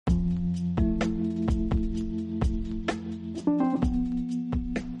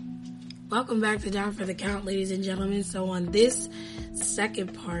Welcome back to Down for the Count, ladies and gentlemen. So on this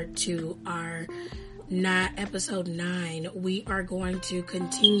second part to our episode 9, we are going to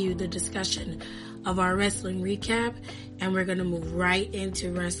continue the discussion of our wrestling recap, and we're going to move right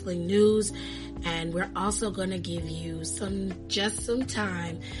into wrestling news, and we're also going to give you some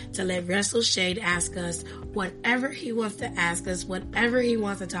time to let Wrestle Shade ask us whatever he wants to ask us, whatever he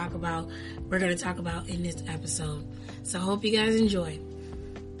wants to talk about, we're going to talk about in this episode. So hope you guys enjoy.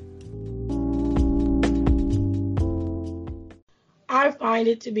 I find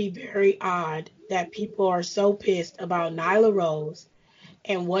it to be very odd that people are so pissed about Nyla Rose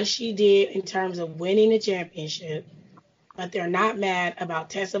and what she did in terms of winning the championship, but they're not mad about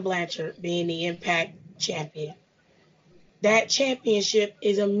Tessa Blanchard being the Impact champion. That championship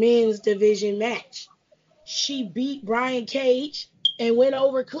is a men's division match. She beat Brian Cage and went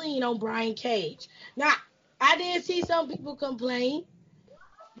over clean on Brian Cage. Now, I did see some people complain,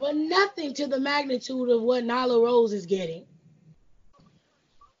 but nothing to the magnitude of what Nyla Rose is getting.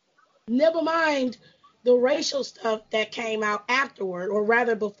 Never mind the racial stuff that came out afterward, or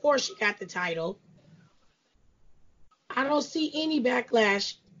rather before she got the title. I don't see any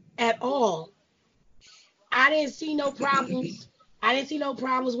backlash at all. I didn't see no problems. I didn't see no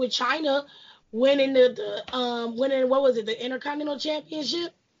problems with Chyna winning the Intercontinental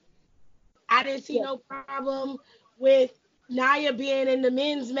Championship. I didn't see no problem with Nia being in the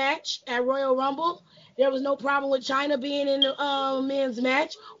men's match at Royal Rumble. There was no problem with Chyna being in the men's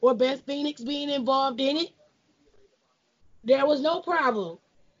match or Beth Phoenix being involved in it. There was no problem.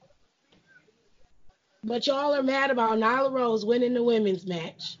 But y'all are mad about Nyla Rose winning the women's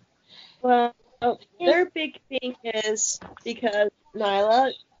match. Well, their big thing is because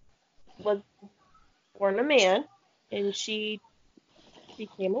Nyla was born a man and she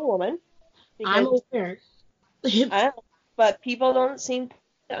became a woman. I'm aware. But people don't seem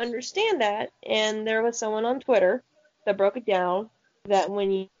to understand that, and there was someone on Twitter that broke it down that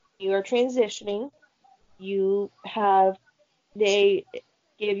when you are transitioning, they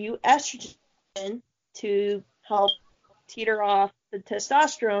give you estrogen to help teeter off the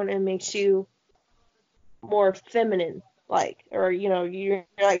testosterone and makes you more feminine, or you're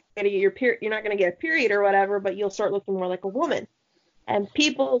not gonna get your period, you're not gonna get a period or whatever, but you'll start looking more like a woman. And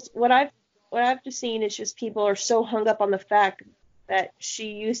what I've just seen is just people are so hung up on the fact that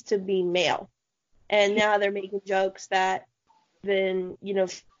she used to be male, and now they're making jokes that then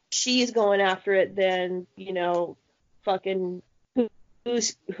she's going after it, then fucking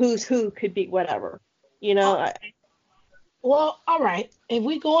who's who could be whatever, Well, all right. If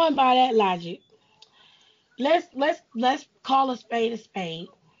we going by that logic, let's call a spade.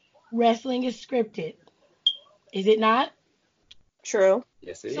 Wrestling is scripted, is it not? True.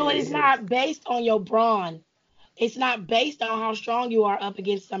 Yes, it is. So it is not based on your brawn. It's not based on how strong you are up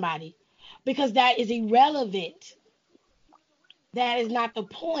against somebody, because that is irrelevant. That is not the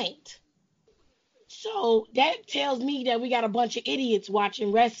point. So that tells me that we got a bunch of idiots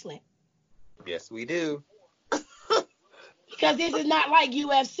watching wrestling. Yes, we do. Because this is not like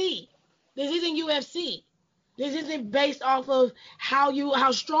UFC. This isn't UFC. This isn't based off of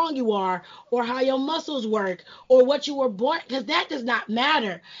how strong you are, or how your muscles work, or what you were born, because that does not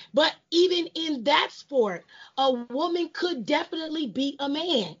matter. But even in that sport, a woman could definitely beat a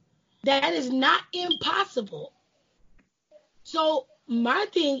man. That is not impossible. So my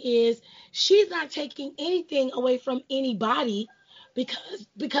thing is, she's not taking anything away from anybody,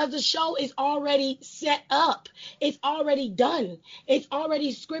 because the show is already set up. It's already done. It's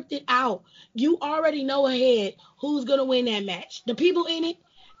already scripted out. You already know ahead who's going to win that match. The people in it,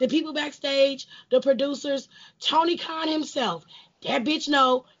 the people backstage, the producers, Tony Khan himself. That bitch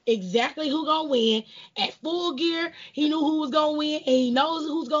know exactly who going to win. At Full Gear, he knew who was going to win, and he knows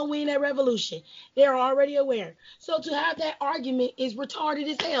who's going to win that Revolution. They're already aware. So to have that argument is retarded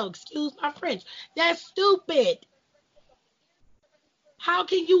as hell. Excuse my French. That's stupid. How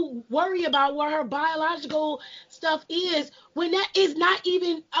can you worry about what her biological stuff is when that is not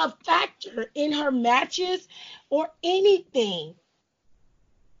even a factor in her matches or anything?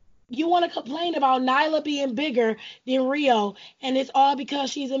 You want to complain about Nyla being bigger than Rio, and it's all because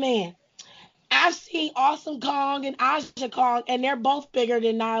she's a man. I've seen Awesome Kong and Aja Kong, and they're both bigger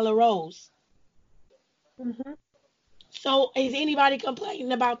than Nyla Rose. Mm-hmm. So is anybody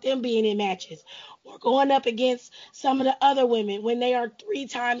complaining about them being in matches or going up against some of the other women when they are 3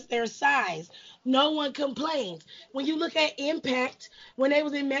 times their size? No one complains. When you look at Impact, when they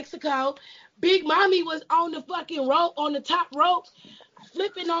was in Mexico, Big Mommy was on the fucking rope, on the top rope,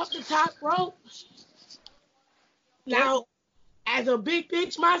 flipping off the top rope. Now, as a big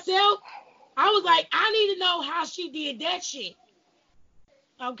bitch myself, I was like, I need to know how she did that shit.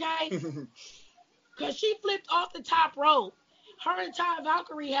 Okay? Because she flipped off the top rope. Her and Ty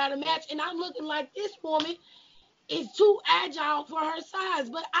Valkyrie had a match, and I'm looking like this woman is too agile for her size.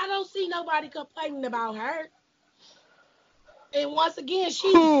 But I don't see nobody complaining about her. And once again,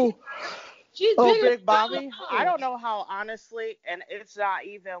 she's bigger Big than Mommy. Nyla I don't Rose. know how, honestly, and it's not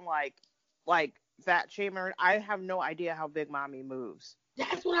even like fat shamer. I have no idea how Big Mommy moves.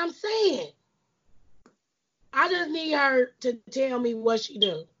 That's what I'm saying. I just need her to tell me what she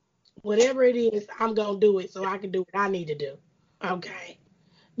do. Whatever it is, I'm going to do it so I can do what I need to do. Okay?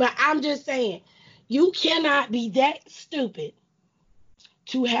 But I'm just saying, you cannot be that stupid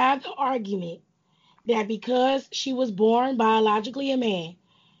to have the argument that because she was born biologically a man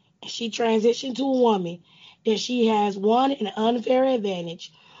and she transitioned to a woman, that she has won an unfair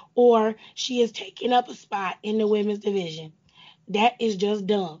advantage or she is taking up a spot in the women's division. That is just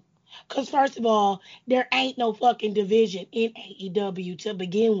dumb. Because first of all, there ain't no fucking division in AEW to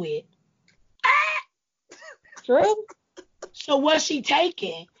begin with. True. So what's she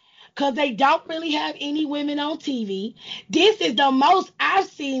taking? Because they don't really have any women on TV. This is the most I've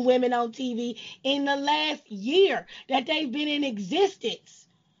seen women on TV in the last year that they've been in existence.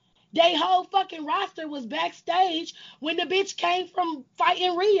 They whole fucking roster was backstage when the bitch came from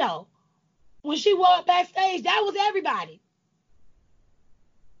fighting Rio. When she walked backstage, that was everybody.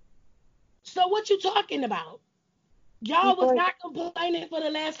 So what you talking about? Y'all was not complaining for the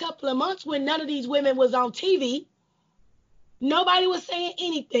last couple of months when none of these women was on TV. Nobody was saying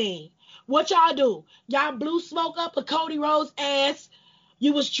anything. What y'all do? Y'all blew smoke up a Cody Rhodes ass.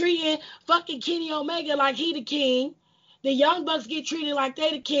 You was treating fucking Kenny Omega like he the king. The Young Bucks get treated like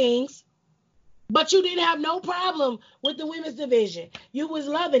they the kings. But you didn't have no problem with the women's division. You was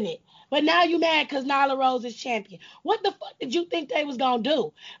loving it. But now you mad because Nyla Rose is champion. What the fuck did you think they was going to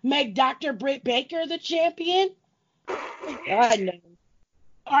do? Make Dr. Britt Baker the champion? God, no.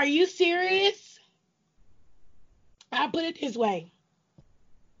 Are you serious? I'll put it this way.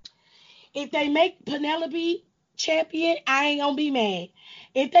 If they make Penelope champion, I ain't going to be mad.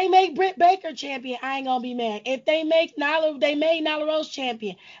 If they make Britt Baker champion, I ain't going to be mad. If they made Nyla Rose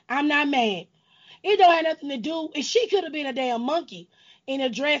champion, I'm not mad. It don't have nothing to do. She could have been a damn monkey in a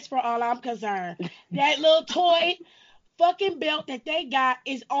dress for all I'm concerned. That little toy fucking belt that they got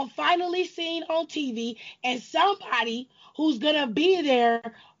is finally seen on TV, and somebody who's gonna be there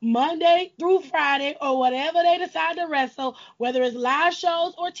Monday through Friday or whatever they decide to wrestle, whether it's live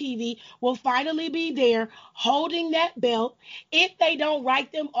shows or TV, will finally be there holding that belt if they don't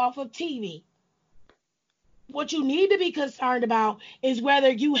write them off of TV. What you need to be concerned about is whether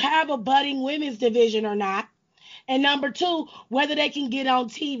you have a budding women's division or not. And number two, whether they can get on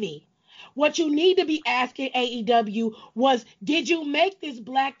TV. What you need to be asking AEW was, did you make this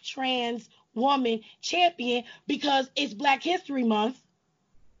black trans woman champion because it's Black History Month?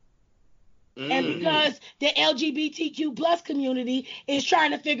 And because the LGBTQ plus community is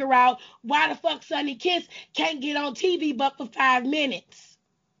trying to figure out why the fuck Sonny Kiss can't get on TV but for 5 minutes.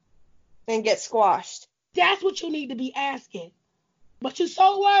 And get squashed. That's what you need to be asking. But you're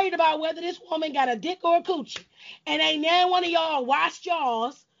so worried about whether this woman got a dick or a coochie. And ain't none one of y'all washed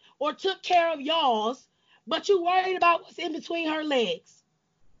y'all's or took care of y'all's, but you worried about what's in between her legs.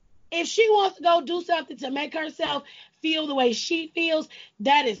 If she wants to go do something to make herself feel the way she feels,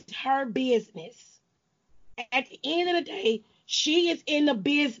 that is her business. At the end of the day, she is in the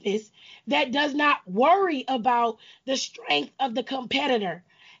business that does not worry about the strength of the competitor.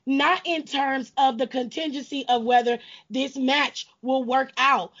 Not in terms of the contingency of whether this match will work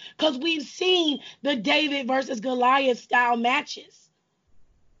out. Because we've seen the David versus Goliath style matches.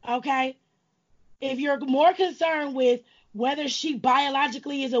 Okay? If you're more concerned with whether she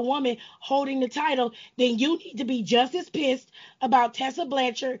biologically is a woman holding the title, then you need to be just as pissed about Tessa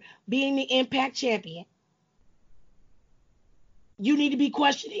Blanchard being the Impact champion. You need to be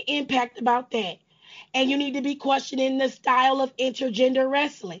questioning Impact about that. And you need to be questioning the style of intergender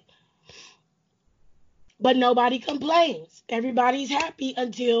wrestling. But nobody complains. Everybody's happy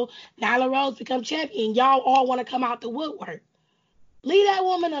until Nyla Rose becomes champion. Y'all all want to come out the woodwork. Leave that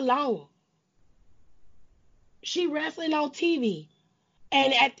woman alone. She wrestling on TV.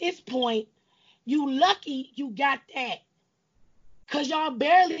 And at this point, you lucky you got that. Because y'all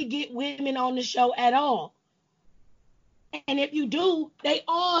barely get women on the show at all. And if you do, they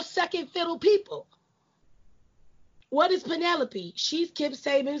all second fiddle people. What is Penelope? She's Kip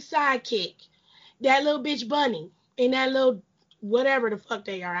Sabian's sidekick. That little bitch Bunny and that little whatever the fuck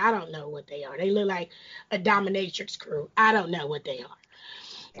they are. I don't know what they are. They look like a dominatrix crew. I don't know what they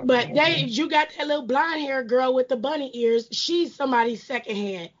are. But you got that little blonde hair girl with the bunny ears. She's somebody's second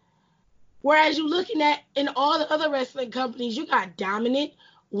hand. Whereas you looking at in all the other wrestling companies, you got dominant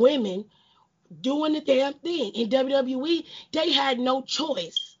women doing the damn thing. In WWE, they had no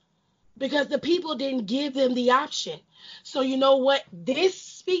choice because the people didn't give them the option. So you know what this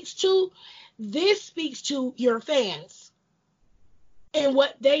speaks to? This speaks to your fans and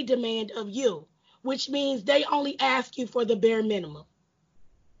what they demand of you, which means they only ask you for the bare minimum.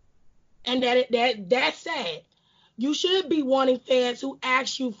 And that's sad. You should be wanting fans who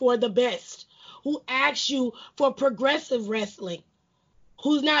ask you for the best, who ask you for progressive wrestling,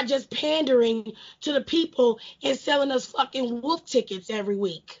 who's not just pandering to the people and selling us fucking wolf tickets every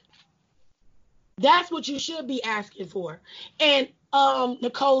week. That's what you should be asking for. And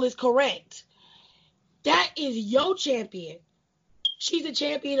Nicole is correct. That is your champion. She's a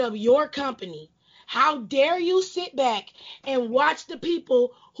champion of your company. How dare you sit back and watch the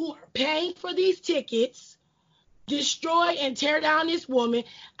people who are paying for these tickets destroy and tear down this woman?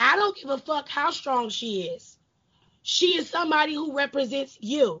 I don't give a fuck how strong she is. She is somebody who represents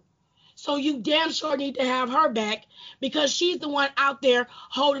you. So you damn sure need to have her back because she's the one out there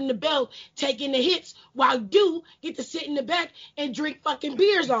holding the belt, taking the hits, while you get to sit in the back and drink fucking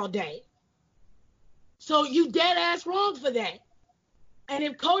beers all day. So you dead ass wrong for that. And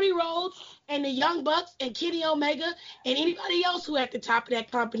if Cody Rhodes and the Young Bucks and Kenny Omega and anybody else who at the top of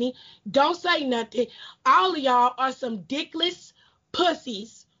that company don't say nothing, all of y'all are some dickless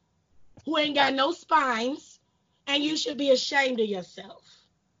pussies who ain't got no spines, and you should be ashamed of yourself.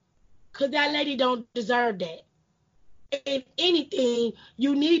 Because that lady don't deserve that. If anything,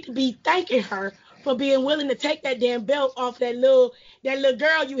 you need to be thanking her for being willing to take that damn belt off that little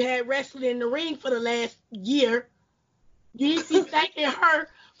girl you had wrestling in the ring for the last year. You need to be thanking her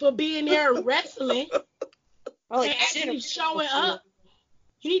for being there wrestling and actually showing up.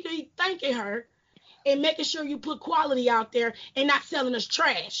 You need to be thanking her and making sure you put quality out there and not selling us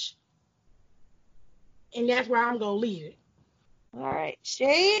trash. And that's where I'm going to leave it. All right,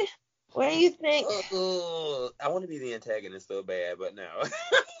 Shade, what do you think? I want to be the antagonist so bad, but no.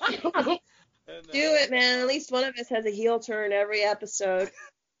 Do it, man. At least one of us has a heel turn every episode.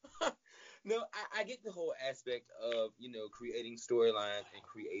 No, I get the whole aspect of, creating storylines and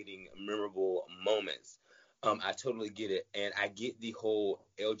creating memorable moments. I totally get it. And I get the whole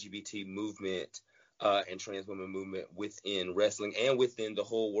LGBT movement and trans women movement within wrestling and within the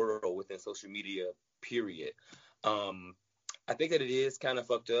whole world, within social media, period. I think that it is kind of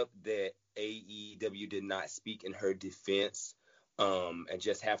fucked up that AEW did not speak in her defense and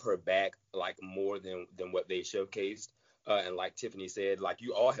just have her back like more than what they showcased. And like Tiffany said, like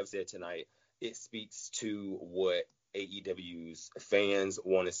you all have said tonight, it speaks to what AEW's fans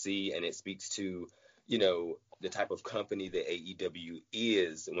want to see, and it speaks to, the type of company that AEW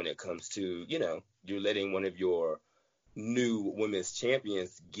is when it comes to, you're letting one of your new women's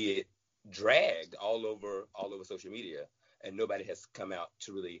champions get dragged all over social media, and nobody has come out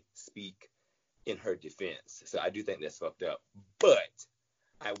to really speak in her defense. So I do think that's fucked up. But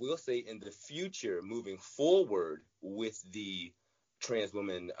I will say in the future, moving forward with the trans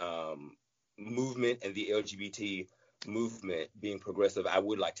women movement and the LGBT movement being progressive, I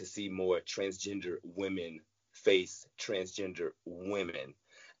would like to see more transgender women face transgender women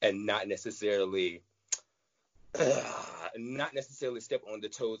and not necessarily step on the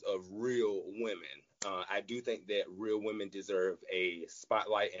toes of real women. I do think that real women deserve a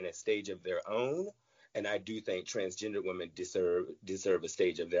spotlight and a stage of their own. And I do think transgender women deserve a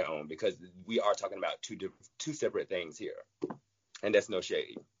stage of their own, because we are talking about two separate things here. And that's no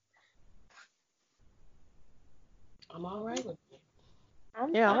shade. I'm all right with it.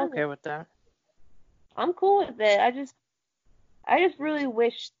 I'm okay with that. I'm cool with it. I just really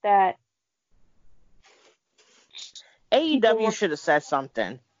wish that AEW should have said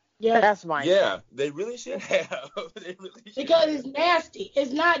something. Yeah, that's my thing. They really should have. Because it's nasty.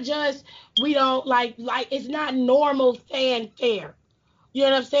 It's not just we don't like it's not normal fanfare. You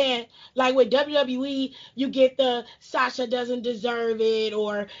know what I'm saying? Like with WWE, you get the Sasha doesn't deserve it,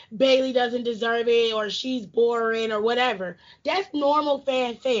 or Bayley doesn't deserve it, or she's boring, or whatever. That's normal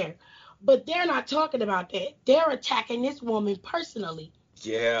fanfare. But they're not talking about that. They're attacking this woman personally.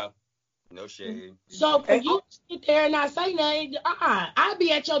 Yeah. No shade. So for you to sit there and not say nothing, I'll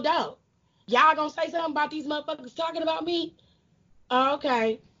be at your door. Y'all gonna say something about these motherfuckers talking about me?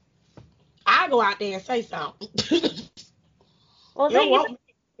 Okay. I'll go out there and say something. Well, they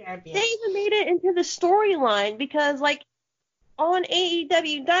even made it into the storyline, because, like, on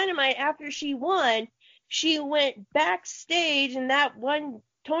AEW Dynamite, after she won, she went backstage, and that one,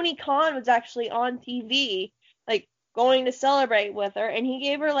 Tony Khan was actually on TV, like, going to celebrate with her, and he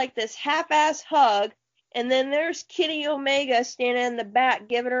gave her, like, this half-ass hug, and then there's Kenny Omega standing in the back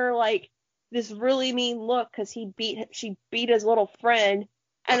giving her, like, this really mean look because she beat his little friend,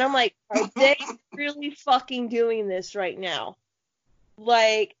 And I'm like, are they really fucking doing this right now?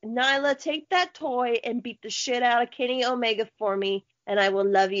 Like, Nyla, take that toy and beat the shit out of Kenny Omega for me, and I will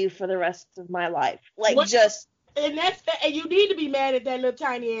love you for the rest of my life. Like, What? just... And and you need to be mad at that little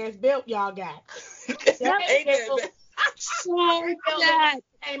tiny ass belt y'all got. That Ain't that belt- bad? so that belt bad.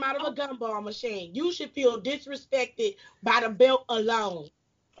 came out of a gumball machine. You should feel disrespected by the belt alone.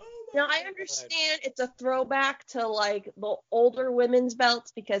 Oh my Now, I God. understand it's a throwback to, like, the older women's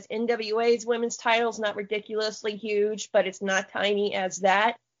belts because NWA's women's title's not ridiculously huge, but it's not tiny as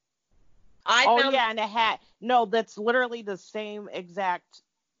that. Yeah, and it had no. That's literally the same exact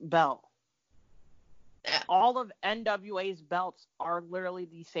belt. Yeah. All of NWA's belts are literally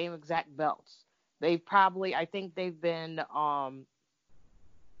the same exact belts. They've probably, I think they've been, I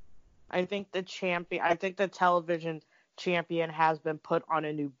think the television champion has been put on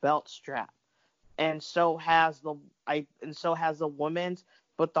a new belt strap, and so has the women's,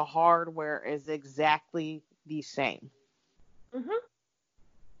 but the hardware is exactly the same. Mhm.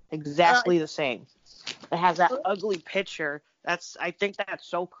 Exactly the same. It has that ugly picture. I think that's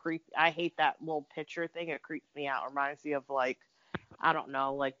so creepy. I hate that little picture thing. It creeps me out. It reminds me of, like, I don't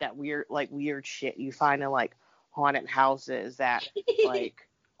know, like that weird shit you find in, like, haunted houses that, like,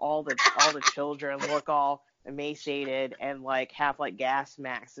 all the children look all emaciated and, like, have, like, gas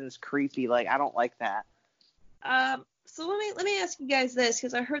masks, and it's creepy. Like, I don't like that. So let me ask you guys this,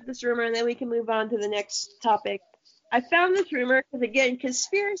 because I heard this rumor, and then we can move on to the next topic. I found this rumor because, again,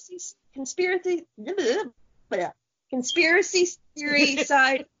 conspiracy theory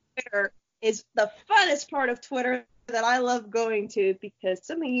side of Twitter is the funnest part of Twitter that I love going to because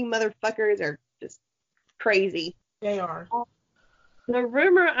some of you motherfuckers are just crazy. They are. The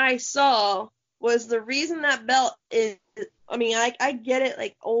rumor I saw was the reason that belt is, I mean, I get it,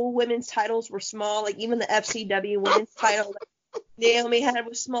 like, old women's titles were small, like, even the FCW women's title that Naomi had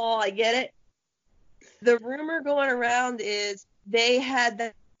was small, I get it. The rumor going around is they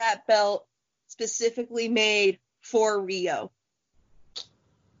had that belt specifically made for Rio.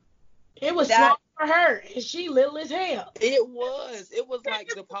 It was small for her, and she little as hell. It was like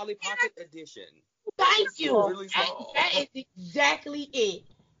the Polly Pocket edition. Thank you. Really small. That is exactly it.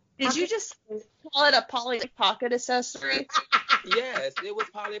 Did you just call it a Polly Pocket accessory? Yes, it was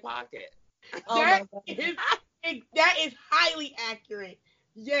Polly Pocket. That is highly accurate.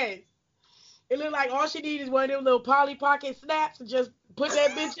 Yes. It looked like all she needed is one of them little Polly Pocket snaps and just put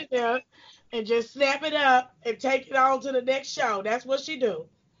that bitch in there and just snap it up and take it on to the next show. That's what she do.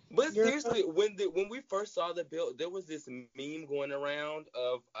 But seriously, when we first saw the belt, there was this meme going around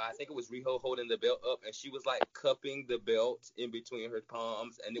of, I think it was Riho holding the belt up, and she was like cupping the belt in between her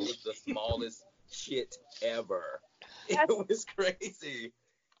palms, and it was the smallest shit ever. It was crazy.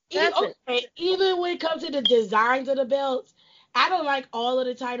 Even when it comes to the designs of the belts, I don't like all of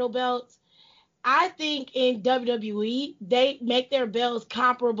the title belts. I think in WWE, they make their belts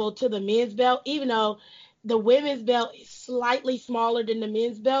comparable to the men's belt, even though the women's belt is slightly smaller than the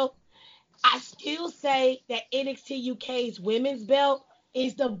men's belt. I still say that NXT UK's women's belt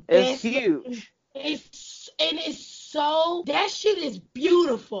is the best. It's huge. That shit is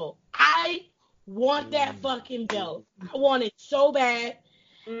beautiful. I want that fucking belt. I want it so bad.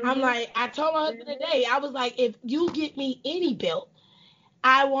 Mm-hmm. I'm like, I told my husband today, I was like, if you get me any belt,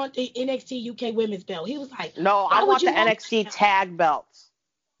 I want the NXT UK women's belt. He was like, no, I want the NXT tag belts.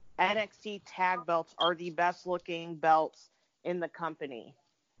 NXT tag belts are the best looking belts in the company.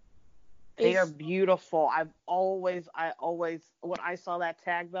 They are beautiful. I always, when I saw that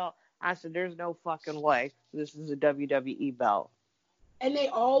tag belt, I said, there's no fucking way this is a WWE belt. And they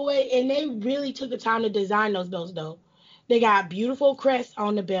really took the time to design those belts, though. They got beautiful crests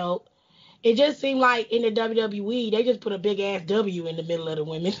on the belt. It just seemed like in the WWE, they just put a big ass W in the middle of the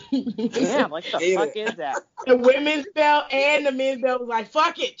women. Yeah, like the fuck is that? The women's belt and the men's belt was like,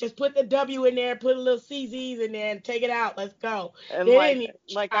 fuck it. Just put the W in there, put a little CZs in there, and take it out. Let's go. And I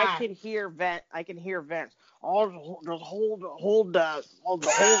can hear Vince. Oh, just hold the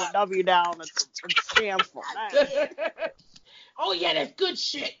W down. It stands for that. Oh yeah, that's good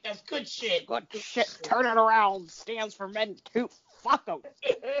shit. Good shit. Turn it around. Stands for men too. Fuck them.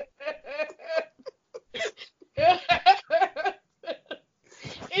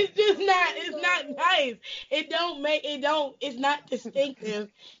 It's not nice. It's not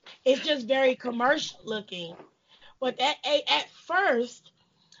distinctive. It's just very commercial looking. But at first,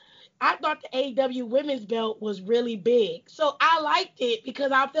 I thought the AEW women's belt was really big. So I liked it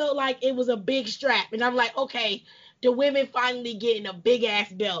because I felt like it was a big strap. And I'm like, okay, the women finally getting a big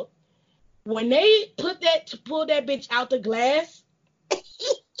ass belt. When they pulled that bitch out the glass,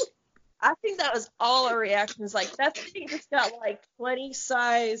 I think that was all our reactions. Like, that thing just got like 20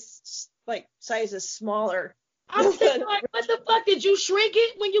 sizes smaller. I'm thinking, like, what the fuck? Did you shrink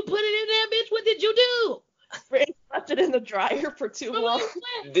it when you put it in there, bitch? What did you do? They left it in the dryer for too I'm long. like,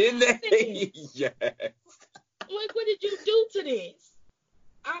 what? Didn't they? Yes. Like, what did you do to this?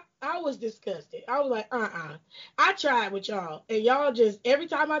 I was disgusted. I was like, I tried with y'all, and y'all just, every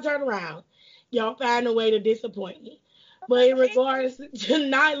time I turn around, y'all find a way to disappoint me. But in regards to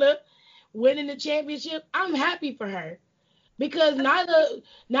Nyla winning the championship, I'm happy for her. Because Nyla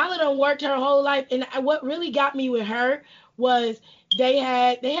done worked her whole life, and what really got me with her was they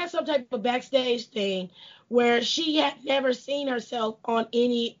had some type of backstage thing where she had never seen herself on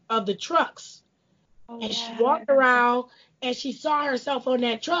any of the trucks. And she walked around and she saw herself on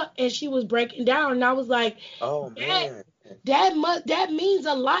that truck and she was breaking down. And I was like, Oh, man. that means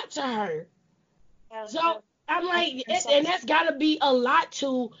a lot to her. So I'm like, and that's got to be a lot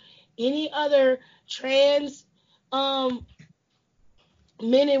to any other trans men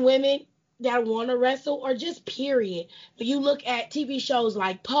and women that want to wrestle, or just period. When you look at TV shows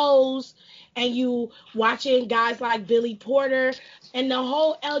like Pose, and you watching guys like Billy Porter, and the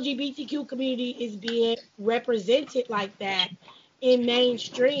whole LGBTQ community is being represented like that in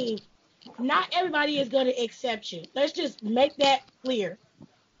mainstream, not everybody is going to accept you. Let's just make that clear.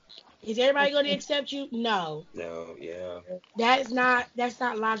 Is everybody going to accept you? No. No, yeah. That's not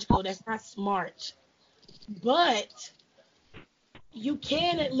logical. That's not smart. But you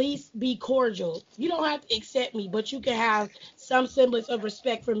can at least be cordial. You don't have to accept me, but you can have some semblance of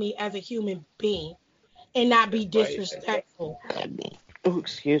respect for me as a human being and not be disrespectful. Oh,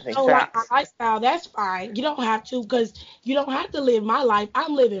 excuse me. So like my lifestyle, that's fine. You don't have to, because you don't have to live my life.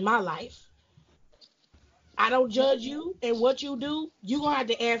 I'm living my life. I don't judge you, and what you do, you're going to have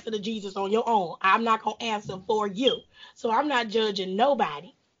to answer to Jesus on your own. I'm not going to answer for you. So I'm not judging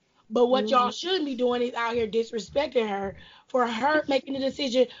nobody. But what y'all shouldn't be doing is out here disrespecting her for her making the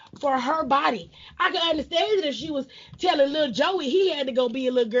decision for her body. I can understand it if she was telling little Joey he had to go be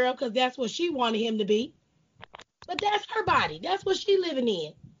a little girl because that's what she wanted him to be. But that's her body. That's what she living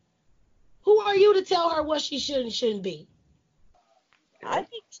in. Who are you to tell her what she should and shouldn't be? I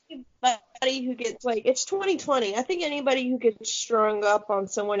think anybody who gets, like, it's 2020. I think anybody who gets strung up on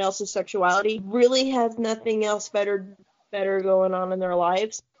someone else's sexuality really has nothing else better going on in their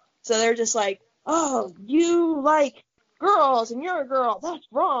lives. So they're just like, oh, you like girls and you're a girl. That's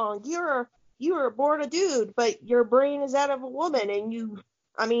wrong. You were born a dude, but your brain is that of a woman. And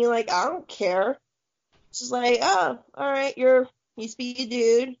I don't care. It's just like, oh, all right, you used to be a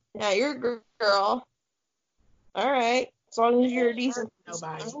dude. Now you're a girl. All right. As long as you're decent.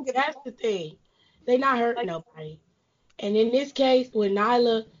 Nobody. That's the thing. They not hurting nobody. And in this case, with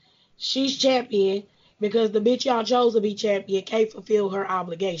Nyla, she's champion because the bitch y'all chose to be champion can't fulfill her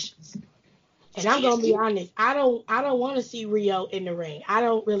obligations. And I'm gonna be honest, I don't want to see Rio in the ring. I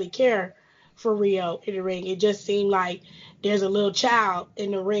don't really care for Rio in the ring. It just seemed like there's a little child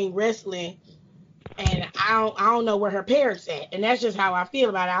in the ring wrestling, and I don't know where her parents at. And that's just how I feel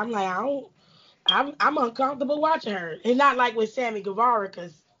about it. I'm like, I'm uncomfortable watching her. It's not like with Sammy Guevara,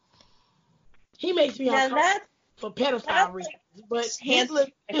 because he makes me uncomfortable for pedophile reasons. But he's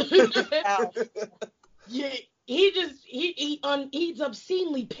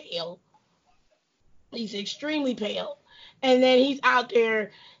obscenely pale. He's extremely pale, and then he's out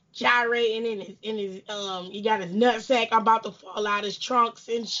there gyrating in his he got his nutsack about to fall out his trunks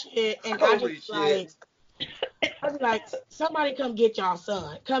and shit. And Holy shit. I was like, somebody come get y'all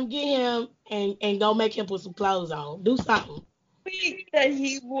son. Come get him and go make him put some clothes on. Do something. That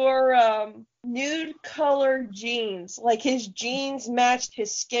he wore nude color jeans. Like, his jeans matched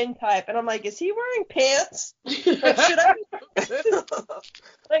his skin type. And I'm like, is he wearing pants? Like, should I?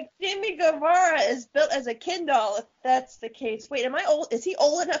 Like, Sammy Guevara is built as a Ken doll, if that's the case. Wait, am I old? Is he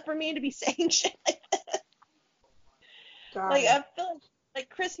old enough for me to be saying shit like that? Like, I feel like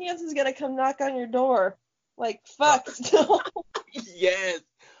Chris Hansen's gonna come knock on your door. Like, fuck. No. Yes.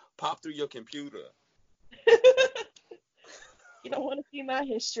 Pop through your computer. You don't want to see my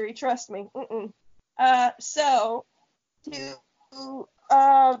history, trust me. So, to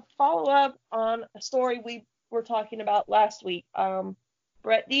follow up on a story we were talking about last week,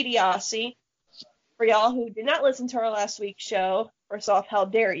 Brett DiBiase, for y'all who did not listen to our last week's show, first off, how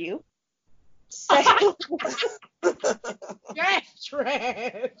dare you? Second, That's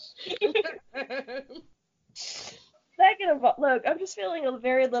trash. Second of all, look, I'm just feeling a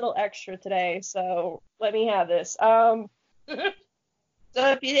very little extra today, so let me have this. So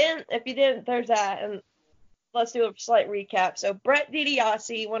if you didn't, there's that, and let's do a slight recap. So Brett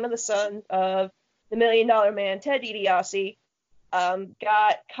DiBiase, one of the sons of the $1 Million Man, Ted DiBiase,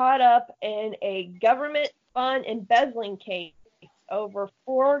 got caught up in a government fund embezzling case. Over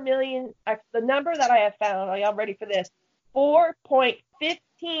 4 million, the number that I have found, are y'all ready for this?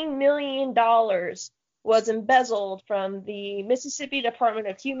 $4.15 million was embezzled from the Mississippi Department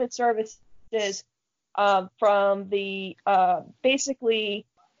of Human Services, from the, basically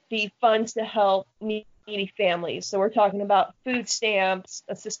the funds to help needy families. So we're talking about food stamps,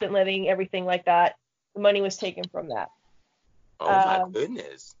 assisted living, everything like that. The money was taken from that. Oh my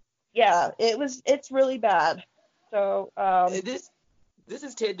goodness. Yeah, it's really bad. So, This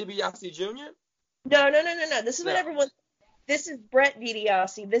is Ted DiBiase Jr.? No. This is what everyone. This is Brett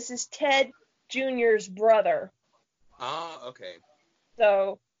DiBiase. This is Ted Jr.'s brother. Ah, okay.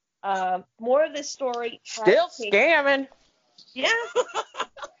 So, more of this story. Still scamming. Yeah.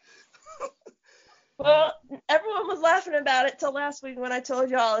 Well, everyone was laughing about it till last week when I told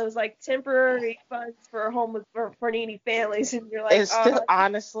y'all it was like temporary funds for homeless for needy families, and you're like, it's still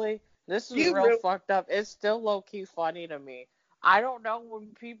honestly, this is real fucked up. It's still low key funny to me. I don't know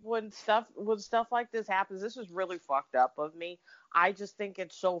when stuff like this happens. This is really fucked up of me. I just think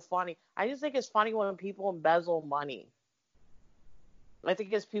it's so funny. I just think it's funny when people embezzle money. I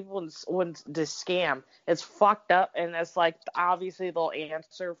think it's people when they scam. It's fucked up, and it's like obviously they'll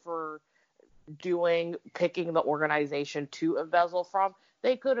answer for picking the organization to embezzle from.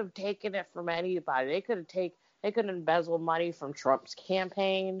 They could have taken it from anybody. They could embezzle money from Trump's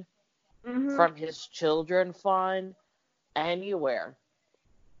campaign, from his children fund. Anywhere.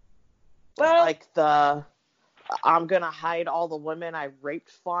 Well, like the I'm gonna hide all the women I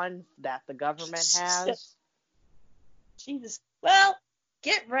raped fund that the government has. Jesus. Well,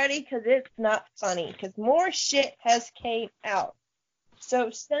 get ready because it's not funny because more shit has came out. So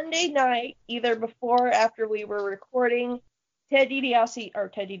Sunday night, either before or after we were recording, Brett DiBiase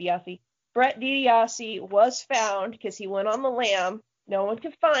was found because he went on the lam. No one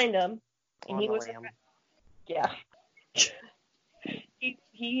could find him, and he was yeah.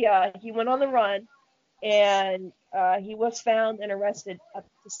 He went on the run, and he was found and arrested. Up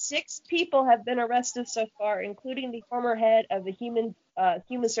to 6 people have been arrested so far, including the former head of the Human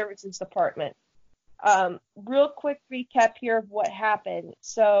Services Department. Real quick recap here of what happened.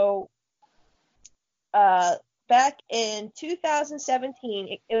 So, back in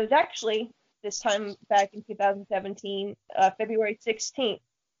 2017, it was actually this time back in 2017, February 16th.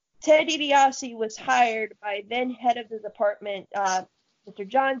 Ted DiBiase was hired by then head of the department, Mr.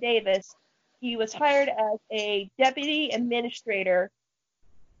 John Davis. He was hired as a deputy administrator,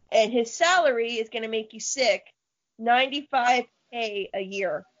 and his salary is going to make you sick, $95K a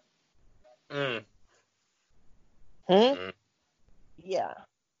year. Yeah.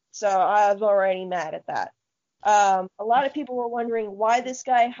 So I was already mad at that. A lot of people were wondering why this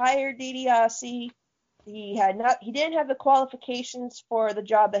guy hired DiBiase. He didn't have the qualifications for the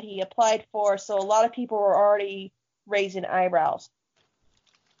job that he applied for, so a lot of people were already raising eyebrows.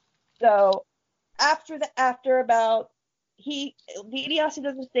 So DiBiase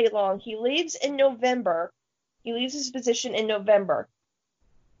doesn't stay long. He leaves in November. He leaves his position in November.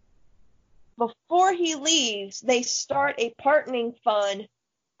 Before he leaves, they start a partnering fund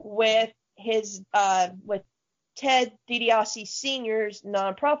with with Ted DiBiase Sr.'s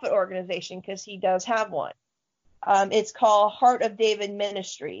nonprofit organization, because he does have one. It's called Heart of David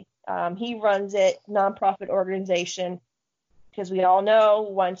Ministry. He runs it, nonprofit organization, because we all know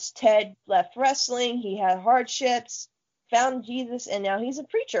once Ted left wrestling, he had hardships, found Jesus, and now he's a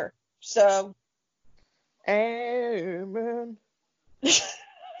preacher. So, amen.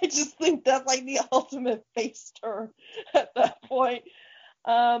 I just think that's like the ultimate face turn at that point.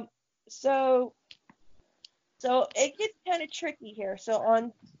 So it gets kind of tricky here. So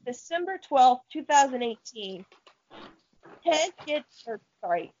on December 12th, 2018,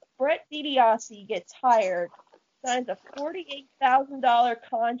 Brett DiBiase gets hired, signs a $48,000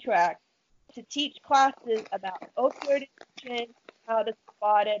 contract to teach classes about opioid addiction, how to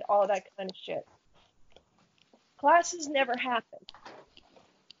spot it, all that kind of shit. Classes never happened.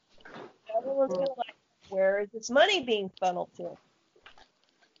 Everyone's kind of like, where is this money being funneled to?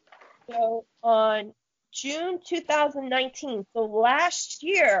 So on June 2019, so last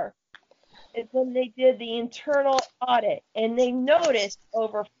year, is when they did the internal audit, and they noticed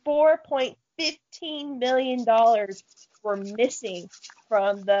over $4.15 million were missing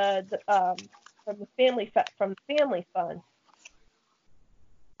from the family fund.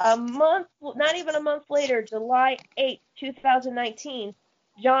 Not even a month later, July 8, 2019,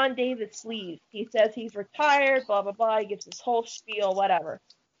 John Davis leaves. He says he's retired, blah, blah, blah. He gives his whole spiel, whatever.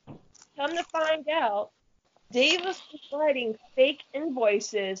 Come to find out, Davis was writing fake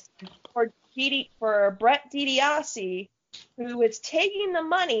invoices for Brett DiBiase who was taking the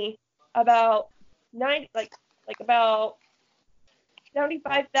money, about about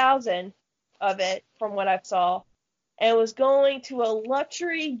 75,000 of it from what I saw, and was going to a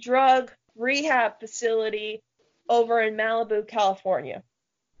luxury drug rehab facility over in Malibu, California.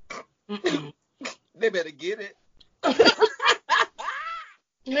 They better get it.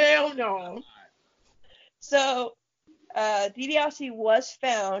 Hell no. So, DiBiase was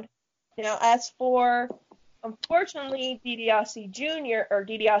found. Now, as for, unfortunately, DiBiase Jr. or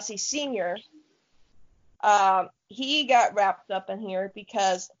DiBiase Sr., he got wrapped up in here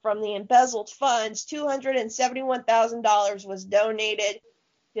because from the embezzled funds, $271,000 was donated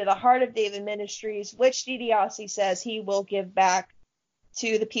to the Heart of David Ministries, which DiBiase says he will give back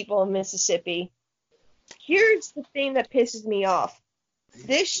to the people of Mississippi. Here's the thing that pisses me off.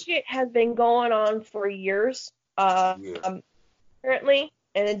 This shit has been going on for years, apparently,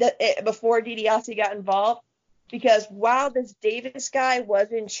 and before DiBiase got involved, because while this Davis guy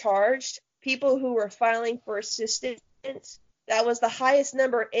was in charge, people who were filing for assistance, that was the highest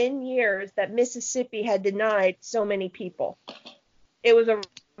number in years that Mississippi had denied so many people. It was a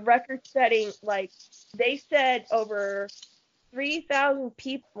record-setting, like, they said over 3,000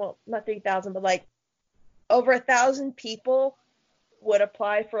 people, well, not 3,000, but like over 1,000 people would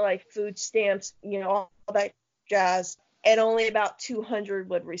apply for like food stamps, all that jazz, and only about 200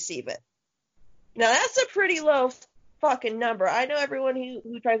 would receive it. Now that's a pretty low fucking number. I know everyone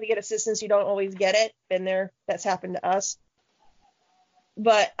who tries to get assistance, you don't always get it. Been there, that's happened to us.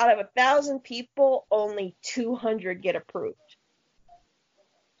 But out of 1,000 people, only 200 get approved.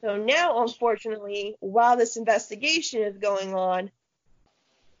 So now, unfortunately, while this investigation is going on,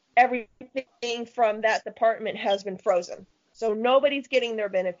 everything from that department has been frozen. So nobody's getting their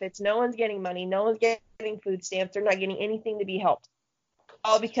benefits. No one's getting money. No one's getting food stamps. They're not getting anything to be helped.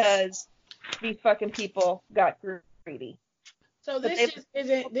 All because these fucking people got greedy. So this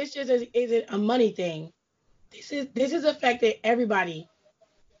isn't a money thing. This is affecting everybody.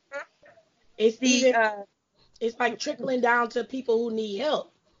 It's like trickling down to people who need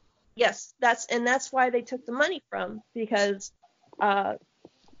help. Yes, that's why they took the money from, because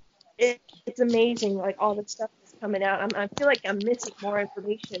it's amazing, like all the stuff that's coming out. I feel like I'm missing more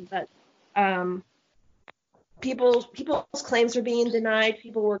information, but people's claims are being denied.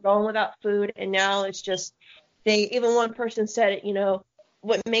 People were going without food, and now it's just even one person said it.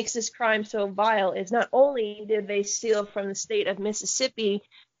 What makes this crime so vile is not only did they steal from the state of Mississippi,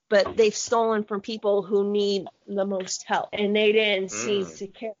 but they've stolen from people who need the most help, and they didn't seem to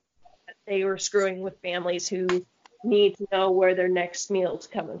care. They were screwing with families who need to know where their next meal is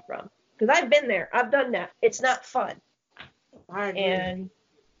coming from. Because I've been there. I've done that. It's not fun. I agree. And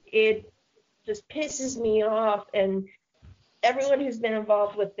it just pisses me off. And everyone who's been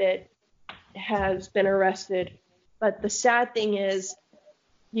involved with it has been arrested. But the sad thing is,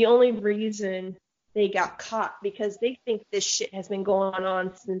 the only reason they got caught because they think this shit has been going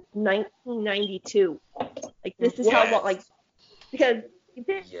on since 1992. Like, this is how long, because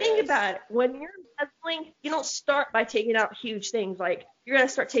think about it. When you're embezzling, you don't start by taking out huge things. Like, you're going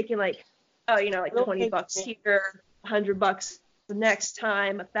to start taking, like $20 here, $100 the next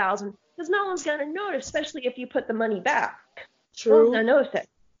time, 1,000, because no one's going to notice, especially if you put the money back. True. No one's going to notice it.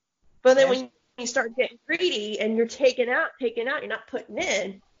 But then when you start getting greedy and you're taking out, you're not putting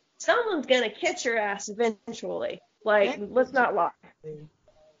in, someone's going to catch your ass eventually. Like, let's not lie.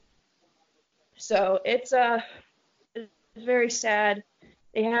 So it's very sad.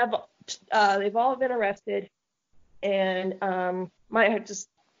 They've all been arrested, and my heart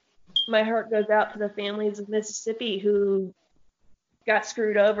goes out to the families of Mississippi who got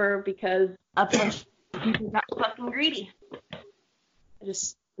screwed over because a bunch of people got fucking greedy.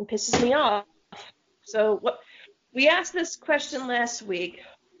 It pisses me off. So we asked this question last week,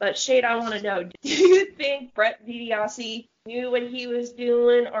 but Shade, I want to know, do you think Brett DiBiase knew what he was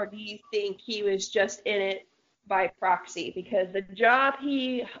doing, or do you think he was just in it by proxy? Because the job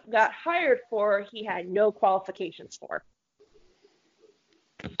he got hired for, he had no qualifications for.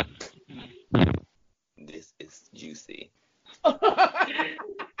 This is juicy.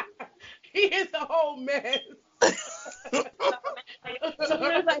 He is a whole mess. As soon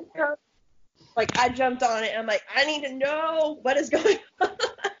as I heard, I jumped on it. I'm like, I need to know what is going on.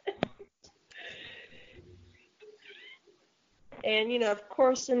 And of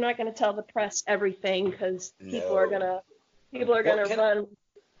course, I'm not going to tell the press everything because people are gonna run.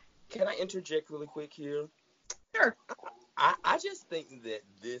 Can I interject really quick here? Sure. I just think that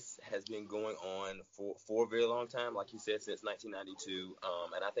this has been going on for a very long time, like you said, since 1992.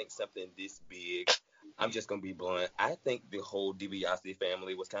 And I think something this big, I'm just going to be blunt, I think the whole DiBiase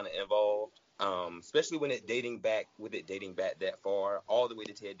family was kind of involved. especially when it dating back that far, all the way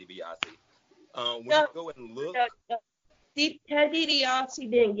to Ted DiBiase. When No, you go and look, no. Ted DiBiase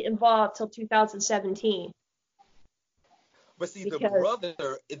didn't get involved till 2017. but see the Because brother,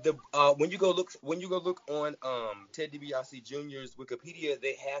 when you go look on Ted DiBiase Jr.'s Wikipedia,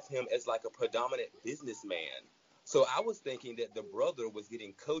 they have him as like a predominant businessman. So I was thinking that the brother was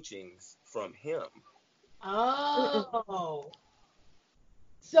getting coachings from him. Oh.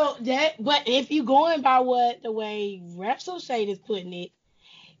 So but if you going by the way Repsol Shade is putting it,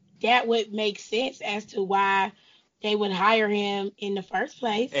 that would make sense as to why they would hire him in the first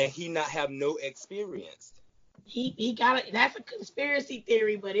place. And he not have no experience. He got it. That's a conspiracy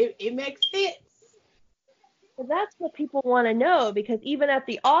theory, but it makes sense. well, that's what people want to know, because even at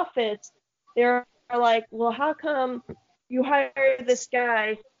the office, they're like, well, how come you hire this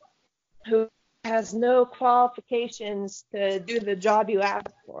guy who has no qualifications to do the job you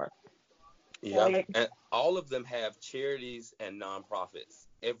asked for? Yeah, Like, and all of them have charities and nonprofits.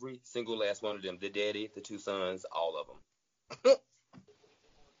 Every single last one of them. The daddy, the two sons, all of them.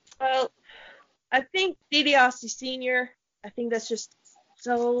 well, I think DiBiase Sr., I think that's just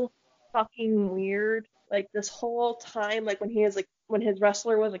so fucking weird. Like, this whole time, like, when his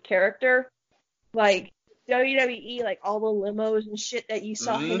wrestler was a character, like, WWE, like, all the limos and shit that you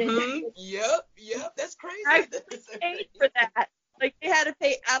saw him in. Yep, that's crazy. I paid for that. Like, they had to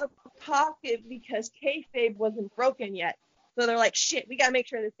pay out of pocket because kayfabe wasn't broken yet. So they're like, shit, we gotta make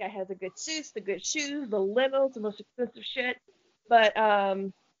sure this guy has a good suit, the good shoes, the limos, the most expensive shit. But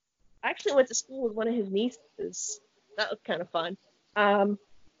I actually went to school with one of his nieces. That was kind of fun. Or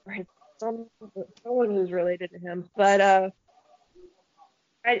his someone who's related to him. But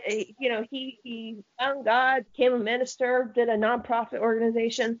he found God, became a minister, did a nonprofit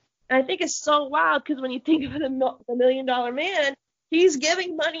organization. And I think it's so wild because when you think of the $1 Million Man, he's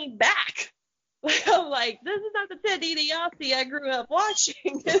giving money back. I'm like, this is not the Ted DiBiase I grew up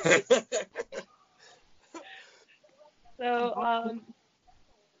watching. So,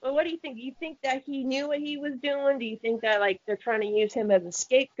 well, what do you think? Do you think that he knew what he was doing? Do you think that, like, they're trying to use him as a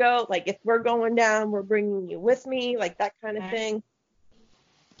scapegoat? Like, if we're going down, we're bringing you with me? Like, that kind of thing?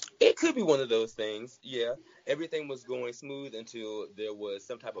 It could be one of those things, yeah. Everything was going smooth until there was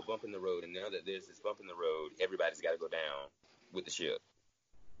some type of bump in the road, and now that there's this bump in the road, everybody's got to go down with the ship.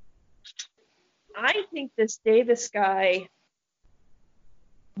 I think this Davis guy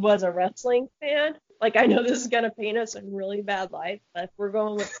was a wrestling fan. Like, I know this is going to paint us in really bad light, but if we're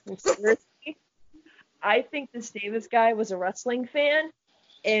going with conspiracy, I think this Davis guy was a wrestling fan.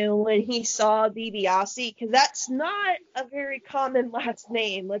 And when he saw DiBiase, because that's not a very common last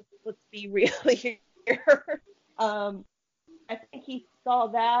name, let's be real here. I think he saw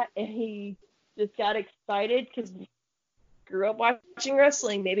that and he just got excited because he grew up watching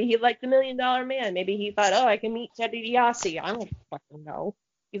wrestling. Maybe he liked the $1 Million Man. Maybe he thought, oh, I can meet Ted DiBiase. I don't fucking know.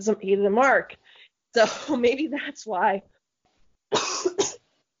 He's a mark. So maybe that's why.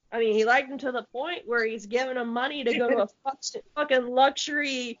 I mean, he liked him to the point where he's giving him money to go to a fucking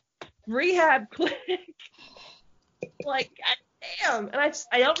luxury rehab clinic. Like, goddamn. And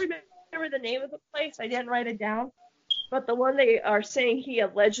I don't remember the name of the place. I didn't write it down. But the one they are saying he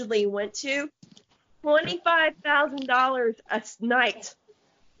allegedly went to, $25,000 a night.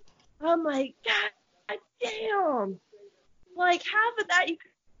 I'm like, God damn. Like, half of that you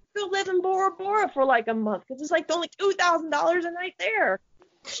could go live in Bora Bora for like a month because it's like only $2,000 a night there.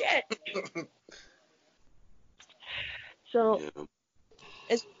 Shit. So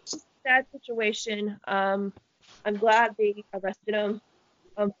it's just a sad situation. I'm glad they arrested him.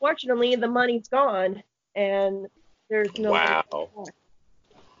 Unfortunately, the money's gone and there's no. Wow.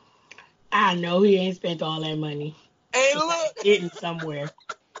 I know he ain't spent all that money. Hey, look. Hidden somewhere.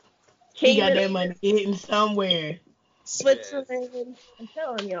 He got that money hidden somewhere. Switzerland. Yes. I'm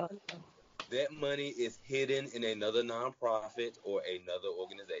telling y'all. That money is hidden in another nonprofit or another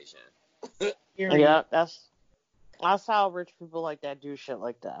organization. Yeah, that's how rich people like that do shit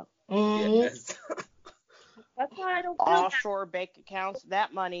like that. Mm-hmm. Yes. That's why I don't feel offshore bank accounts.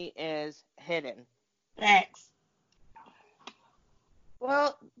 That money is hidden. Facts.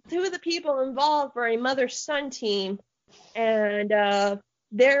 Well, two of the people involved were a mother-son team, and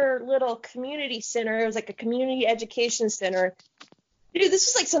their little community center, it was like a community education center. Dude, this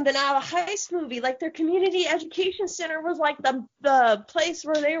was like something out of a heist movie. Like, their community education center was like the place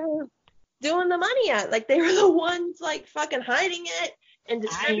where they were doing the money at. Like, they were the ones like fucking hiding it and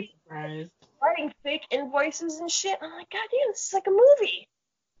distributing, writing fake invoices and shit. I'm like, God damn, this is like a movie.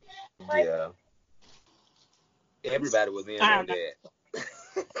 Like, yeah. Everybody was in on that.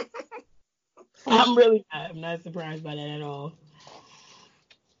 I'm not surprised by that at all.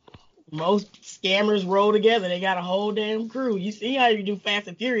 Most scammers roll together. They got a whole damn crew. You see how you do Fast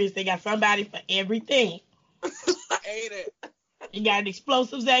and Furious? They got somebody for everything. I hate it. You got an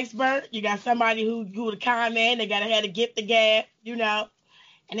explosives expert. You got somebody who the con man. They gotta have to get the gas,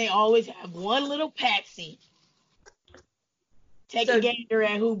 And they always have one little patsy. Take a gander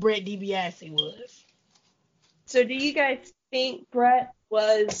at who Brett DiBiase was. So do you guys think Brett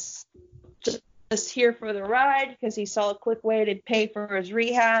was just here for the ride because he saw a quick way to pay for his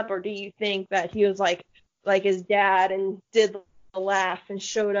rehab, or do you think that he was like his dad and did the laugh and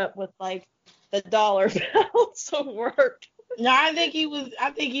showed up with like the dollar bills of work? No, I think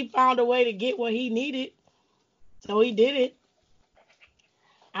he found a way to get what he needed, so he did it.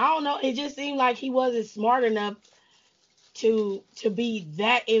 I don't know. It just seemed like he wasn't smart enough to be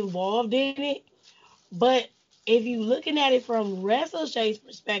that involved in it. But if you're looking at it from WrestleShade's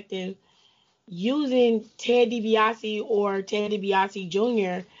perspective, using Ted DiBiase or Ted DiBiase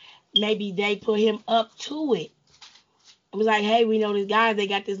Jr., maybe they put him up to it. It was like, hey, we know these guys, they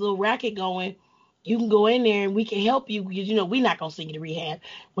got this little racket going. You can go in there and we can help you because, we're not going to send you to rehab.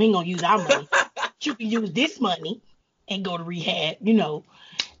 We ain't going to use our money. But you can use this money and go to rehab,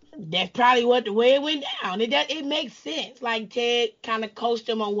 That's probably the way it went down. It makes sense. Like Ted kind of coached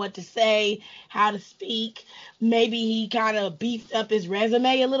him on what to say, how to speak. Maybe he kind of beefed up his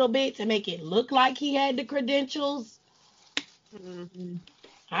resume a little bit to make it look like he had the credentials. Mm-hmm.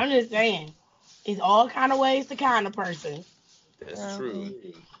 I'm just saying, it's all kind of ways to kind of person. That's true.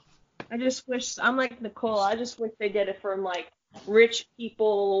 I just wish, I'm like Nicole, I just wish they did it from like rich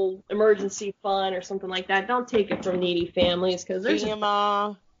people emergency fund or something like that. Don't take it from needy families because there's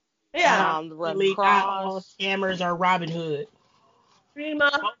FEMA. Yeah. The Red Cross. All scammers are Robin Hood. FEMA.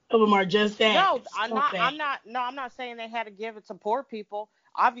 Most of them are just that. No, I'm not saying they had to give it to poor people.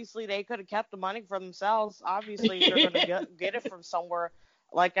 Obviously, they could have kept the money for themselves. Obviously, they're going to get it from somewhere.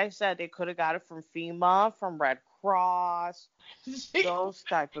 Like I said, they could have got it from FEMA, from Red Cross, those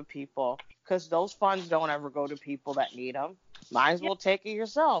type of people. Because those funds don't ever go to people that need them. Might as well take it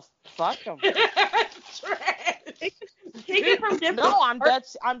yourself. Fuck them. Take it from different. No, I'm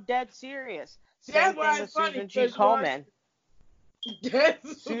dead serious. Same thing with Susan G. Komen.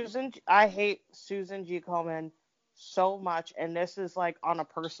 I hate Susan G. Komen so much, and this is like on a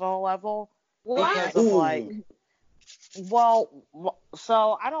personal level. Why? Because of like,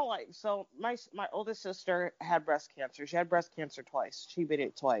 so I don't like. So my oldest sister had breast cancer. She had breast cancer twice. She beat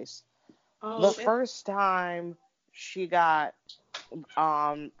it twice. The first time she got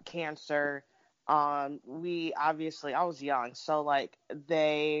cancer, we obviously, I was young, so like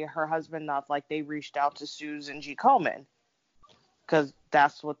her husband enough, like they reached out to Susan G. Komen because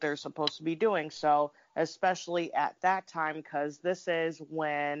that's what they're supposed to be doing. So especially at that time, because this is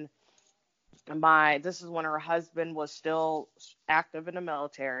when her husband was still active in the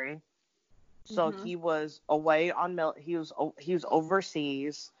military, so he was away he was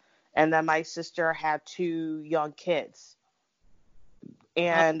overseas, and then my sister had 2 young kids.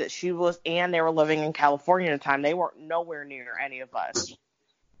 And they were living in California at the time. They weren't nowhere near any of us.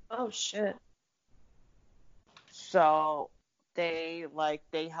 Oh shit. So they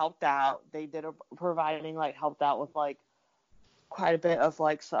helped out. They helped out with like quite a bit of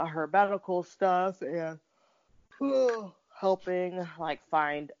like her medical stuff and helping like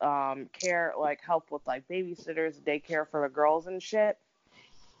find care, like help with like babysitters, daycare for the girls and shit.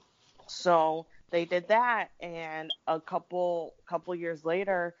 So they did that, and a couple years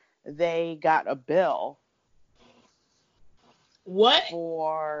later, they got a bill. What?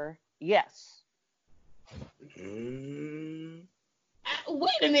 Yes. Wait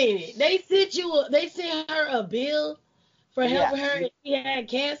a minute. They sent her a bill for helping her if she had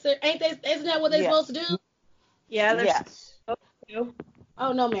cancer. Isn't that what they're supposed to do? Yeah, yes.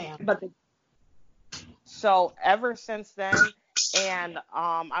 Oh no, ma'am. So ever since then. And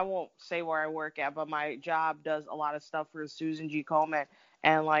I won't say where I work at, but my job does a lot of stuff for Susan G. Komen.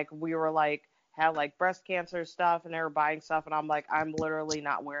 And like we were like had like breast cancer stuff, and they were buying stuff, and I'm like, I'm literally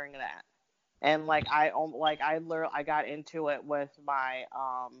not wearing that. And like I got into it with my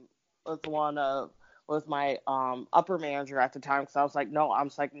with my upper manager at the time, because I was like, no, I'm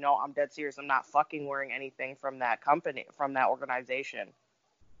dead serious. I'm not fucking wearing anything from that company, from that organization.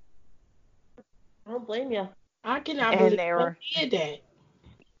 I don't blame you. I cannot believe they did that.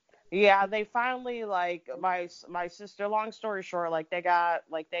 Yeah, they finally, like, my sister, long story short, like they got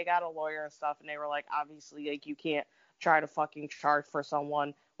a lawyer and stuff, and they were like, obviously, like, you can't try to fucking charge for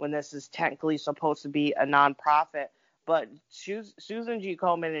someone when this is technically supposed to be a non-profit. But Susan G.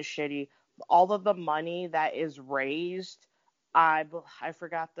 Komen is shitty. All of the money that is raised, I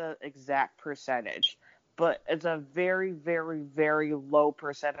forgot the exact percentage, but it's a very, very, very low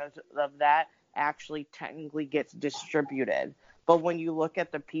percentage of that actually technically gets distributed. But when you look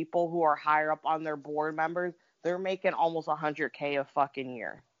at the people who are higher up on their board members, they're making almost $100K a fucking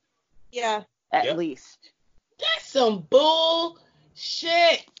year. Yeah. At least. That's some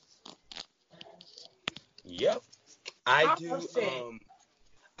bullshit. Yep. I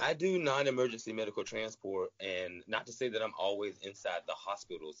do non-emergency medical transport, and not to say that I'm always inside the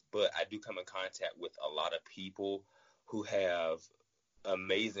hospitals, but I do come in contact with a lot of people who have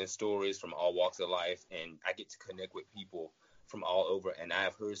amazing stories from all walks of life, and I get to connect with people from all over, and I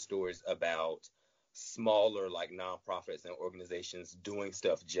have heard stories about smaller like nonprofits and organizations doing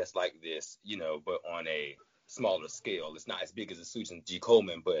stuff just like this, but on a smaller scale. It's not as big as a Susan G.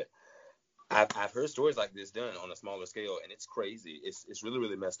 Komen, but I've heard stories like this done on a smaller scale, and it's crazy. It's really,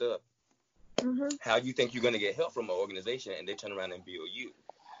 really messed up. Mm-hmm. How do you think you're going to get help from an organization and they turn around and bill you?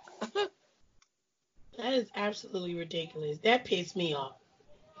 That is absolutely ridiculous. That pissed me off.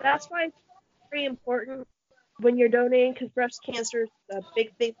 That's why it's very important when you're donating, because breast cancer is a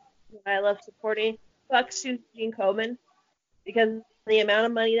big thing that I love supporting. Fuck Susan Jean Komen, because the amount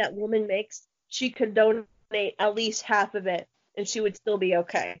of money that woman makes, she could donate at least half of it, and she would still be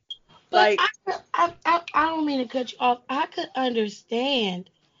okay. But I don't mean to cut you off. I could understand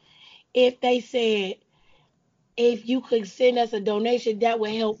if they said, if you could send us a donation, that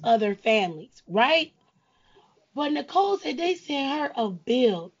would help other families, right? But Nicole said they sent her a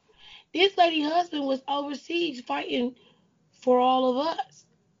bill. This lady's husband was overseas fighting for all of us.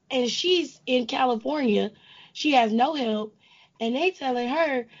 And she's in California. She has no help. And they telling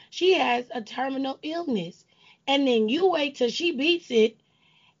her she has a terminal illness. And then you wait till she beats it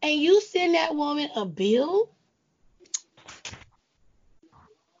and you send that woman a bill?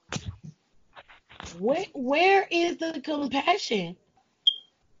 Where is the compassion?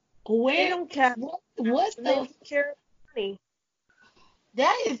 They don't care. What They the? don't care money.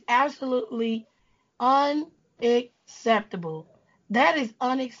 That is absolutely unacceptable. That is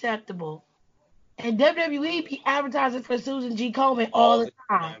unacceptable. And WWE be advertising for Susan G. Komen all the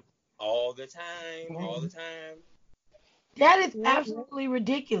time. All the time. That is absolutely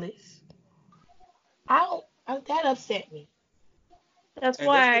ridiculous. That upset me. That's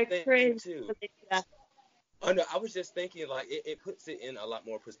why I cringe too. when they do that. Oh no, I was just thinking like it puts it in a lot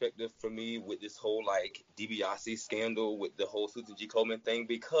more perspective for me with this whole like DiBiase scandal with the whole Susan G. Komen thing,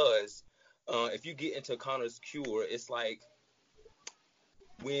 because if you get into Connor's Cure, it's like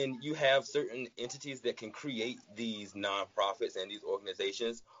when you have certain entities that can create these nonprofits and these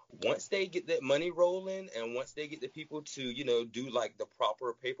organizations, once they get that money rolling and once they get the people to, do like the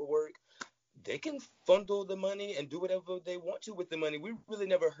proper paperwork, they can funnel the money and do whatever they want to with the money. We really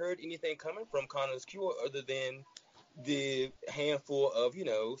never heard anything coming from Connor's Cure other than the handful of,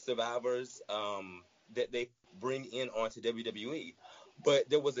 survivors that they bring in onto WWE. But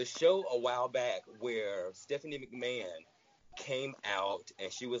there was a show a while back where Stephanie McMahon came out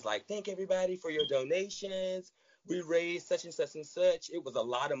and she was like, thank everybody for your donations. We raised such and such and such. It was a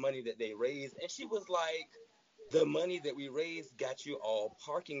lot of money that they raised. And she was like, the money that we raised got you all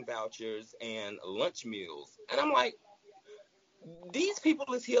parking vouchers and lunch meals. And I'm like, these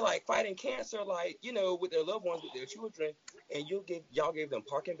people is here like fighting cancer, like, with their loved ones, with their children, and y'all gave them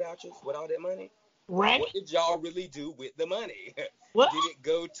parking vouchers with all that money? Right. What did y'all really do with the money? What? Did it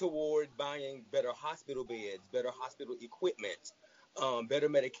go toward buying better hospital beds, better hospital equipment, better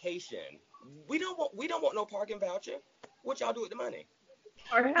medication? We don't want no parking voucher. What y'all do with the money?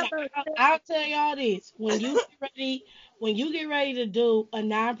 I'll tell y'all this: when you get ready to do a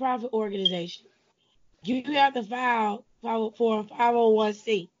nonprofit organization, you have to file for a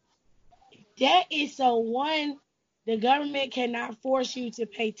 501c. That is so one, the government cannot force you to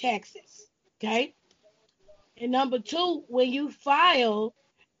pay taxes. Okay. And number two, when you file,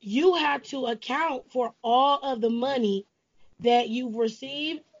 you have to account for all of the money that you've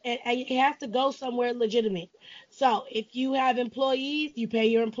received, and it has to go somewhere legitimate. So if you have employees, you pay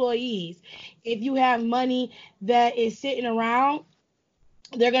your employees. If you have money that is sitting around,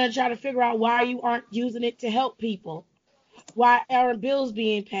 they're going to try to figure out why you aren't using it to help people. Why aren't bills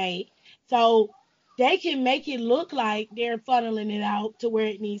being paid? So they can make it look like they're funneling it out to where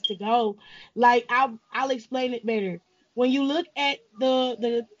it needs to go. Like I'll explain it better. When you look at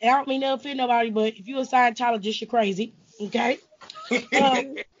the I don't mean to offend nobody, but if you're a Scientologist, you're crazy. Okay?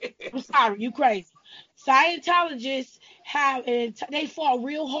 I'm sorry, you crazy. Scientologists they fought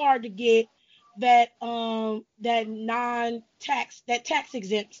real hard to get that tax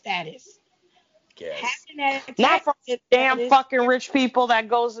exempt status. Yes. Not for damn fucking rich people that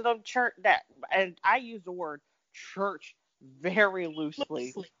goes to the church and I use the word church very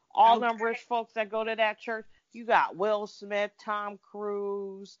loosely. all them rich folks that go to that church. You got Will Smith, Tom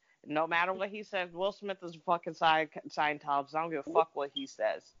Cruise. No matter what he says, Will Smith is a fucking Scientologist. I don't give a fuck what he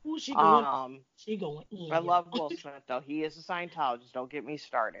says. Who she going? She going in. I love Will Smith though. He is a Scientologist. Don't get me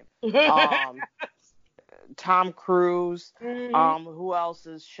started. Tom Cruise. Who else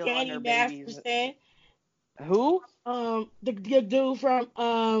is shilling their babies? Who? The dude from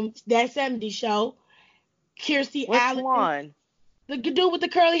that 70s show. Kirstie Alley. Which one? The dude with the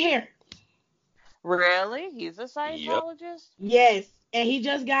curly hair. Really? He's a Scientologist? Yep. Yes. And he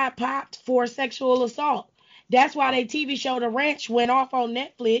just got popped for sexual assault. That's why their TV show The Ranch went off on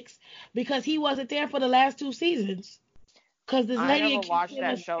Netflix, because he wasn't there for the last 2 seasons. Because this lady I never watched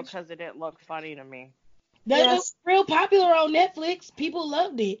that show because it didn't look funny to me. That was real popular on Netflix. People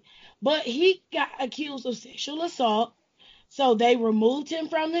loved it. But he got accused of sexual assault. So they removed him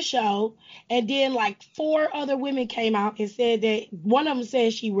from the show. And then like 4 other women came out and said that one of them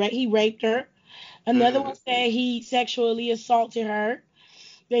said he raped her. Another one said he sexually assaulted her.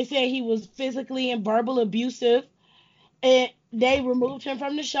 They said he was physically and verbal abusive. And they removed him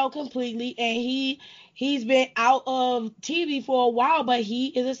from the show completely. And he's been out of TV for a while, but he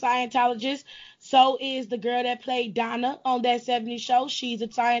is a Scientologist. So is the girl that played Donna on that 70s show. She's a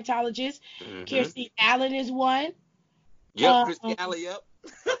Scientologist. Kirstie Alley is one. Yep, Kirstie Alley, yep.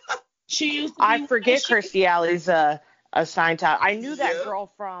 She used to I forget Kirstie Alley's a Scientologist. I knew that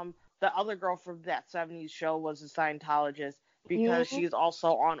girl from the other girl from that 70s show was a Scientologist because she's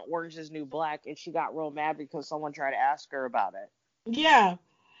also on Orange is New Black, and she got real mad because someone tried to ask her about it. Yeah.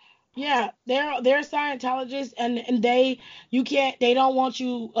 Yeah, they're Scientologists, and they don't want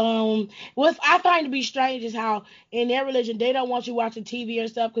you. What I find to be strange is how in their religion they don't want you watching TV or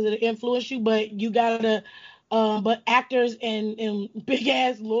stuff because it'll influence you, but you gotta. But actors and big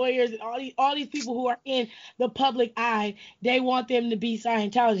ass lawyers and all these people who are in the public eye, they want them to be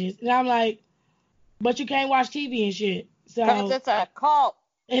Scientologists, and I'm like, but you can't watch TV and shit. So because it's a cult.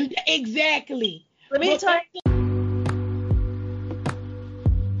 And exactly. Let me tell you.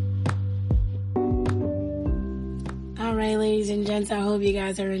 All right, ladies and gents, I hope you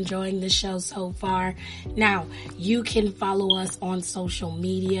guys are enjoying the show so far. Now, you can follow us on social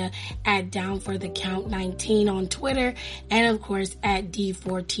media at Down for the Count 19 on Twitter, and of course at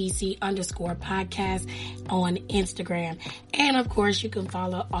D4TC_podcast on Instagram. And of course, you can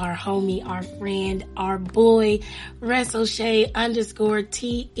follow our homie, our friend, our boy,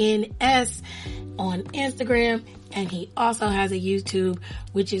 WrestleShay_TNS on Instagram. And he also has a YouTube,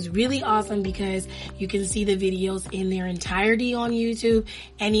 which is really awesome because you can see the videos in their entirety on YouTube.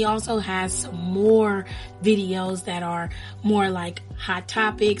 And he also has some more videos that are more like hot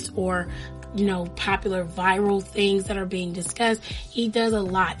topics or, you know, popular viral things that are being discussed. He does a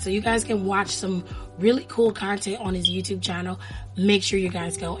lot. So you guys can watch some really cool content on his YouTube channel. Make sure you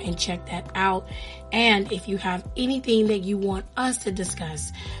guys go and check that out. And if you have anything that you want us to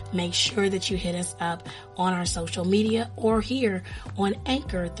discuss, make sure that you hit us up on our social media or here on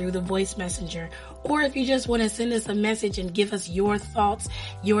Anchor through the voice messenger. Or if you just want to send us a message and give us your thoughts,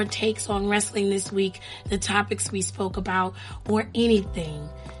 your takes on wrestling this week, the topics we spoke about, or anything,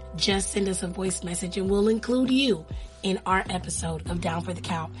 just send us a voice message and we'll include you in our episode of Down for the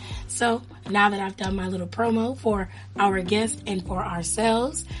Count. So now that I've done my little promo for our guest and for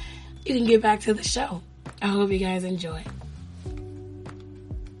ourselves, you can get back to the show. I hope you guys enjoy.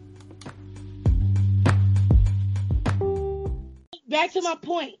 Back to my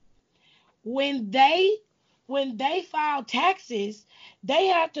point. When they file taxes, they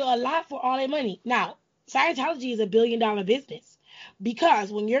have to allot for all their money. Now, Scientology is a $1 billion business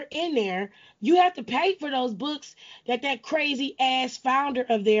because when you're in there, you have to pay for those books that crazy ass founder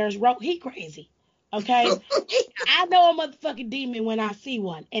of theirs wrote. He crazy. Okay? I know a motherfucking demon when I see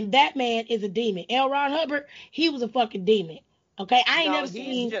one. And that man is a demon. L. Ron Hubbard, he was a fucking demon. Okay?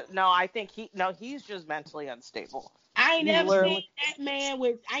 He's just mentally unstable. I ain't never seen a man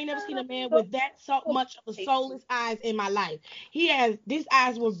with that so much of a soulless eyes in my life. These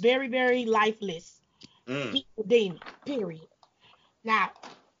eyes were very, very lifeless. He's a demon. Period. Now,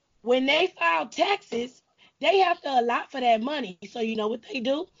 when they file taxes, they have to allot for that money. So you know what they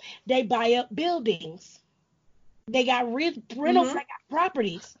do? They buy up buildings. They got rentals, they got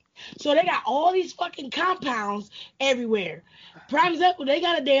properties. So they got all these fucking compounds everywhere. Prime example, they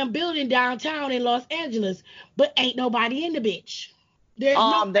got a damn building downtown in Los Angeles, but ain't nobody in the bitch.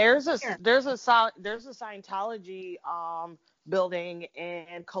 There's a Scientology building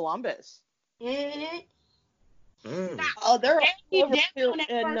in Columbus. Mm-hmm. Oh, they're in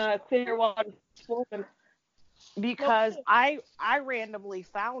Clearwater, Florida. Because I randomly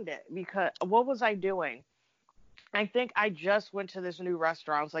found it because what was I doing? I think I just went to this new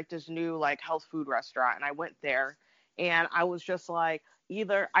restaurant. It was like this new like health food restaurant, and I went there, and I was just like,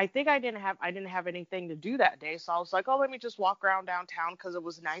 either I think I didn't have anything to do that day, so I was like, oh, let me just walk around downtown because it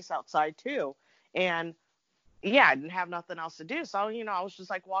was nice outside too, and yeah, I didn't have nothing else to do, so I was just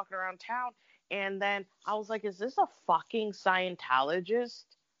like walking around town, and then I was like, is this a fucking Scientologist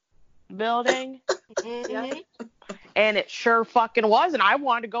building? Mm-hmm. And it sure fucking was, and I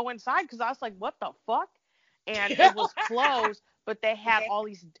wanted to go inside because I was like, what the fuck? And it was closed, but they had all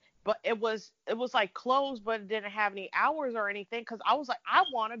these, but it was like closed, but it didn't have any hours or anything, because I was like, I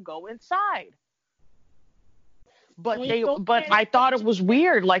want to go inside. But I thought it was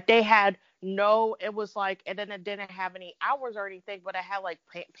weird, like they had it was like, and then it didn't have any hours or anything, but it had like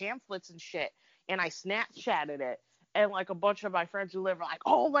pamphlets and shit, and I Snapchatted it, and like a bunch of my friends who live were like,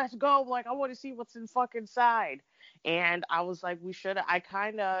 oh, let's go, like I want to see what's in fucking side. And I was like,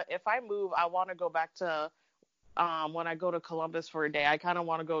 if I move, I want to go back to when I go to Columbus for a day, I kind of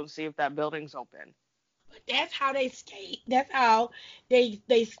want to go and see if that building's open. But that's how they skate. That's how they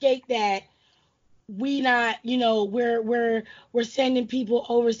skate that we not, we're sending people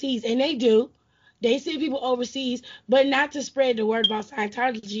overseas, and they do. They send people overseas, but not to spread the word about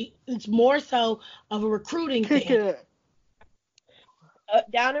Scientology. It's more so of a recruiting thing.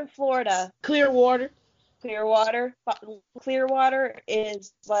 Down in Florida, Clearwater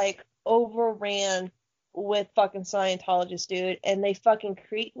is like overran with fucking Scientologists, dude, and they fucking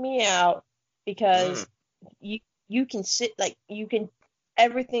creep me out because you can sit, like,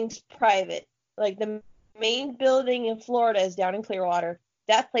 everything's private. Like, the main building in Florida is down in Clearwater.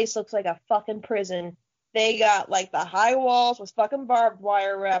 That place looks like a fucking prison. They got like the high walls with fucking barbed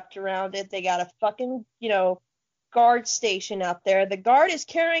wire wrapped around it. They got a fucking, guard station out there. The guard is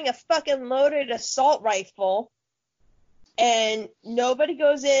carrying a fucking loaded assault rifle, and nobody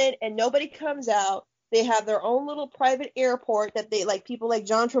goes in and nobody comes out. They have their own little private airport that they, like, people like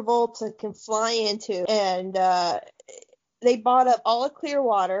John Travolta can fly into, and they bought up all of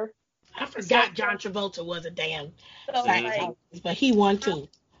Clearwater. I forgot John Travolta was a damn Scientologist, but he won too.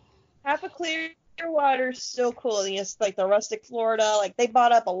 Half of Clearwater's so cool. It's like the rustic Florida. Like, they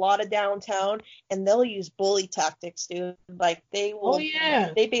bought up a lot of downtown, and they'll use bully tactics, dude. Like, they will. Oh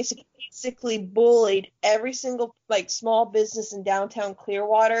yeah. They basically bullied every single like small business in downtown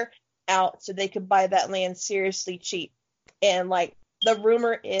Clearwater out so they could buy that land seriously cheap. And like, the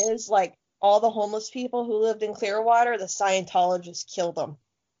rumor is, like, all the homeless people who lived in Clearwater, the Scientologists killed them.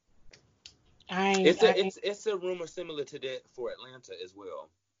 It's a rumor similar to that for Atlanta as well.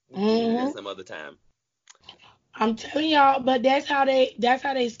 Mm-hmm. Some other time. I'm telling y'all, but that's how they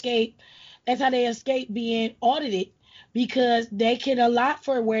escape. That's how they escape being audited, because they can allot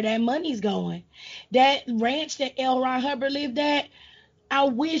for where that money's going. That ranch that L. Ron Hubbard lived at, I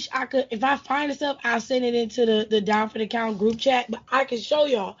wish I could. If I find this up, I'll send it into the Down for the Count group chat. But I can show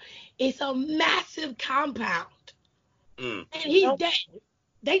y'all. It's a massive compound, and he's dead.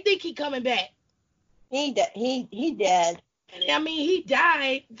 They think he's coming back. He dead. I mean, he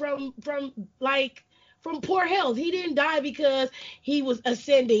died from poor health. He didn't die because he was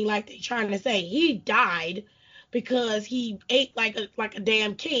ascending, like they trying to say. He died because he ate like a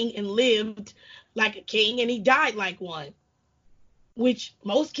damn king and lived like a king, and he died like one. Which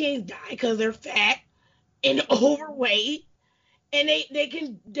most kings die because they're fat and overweight, and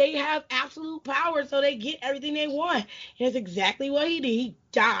they have absolute power, so they get everything they want. And that's exactly what he did. He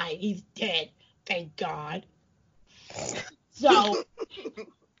died. He's dead. Thank God. So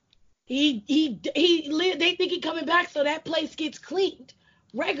he lived. They think he's coming back, so that place gets cleaned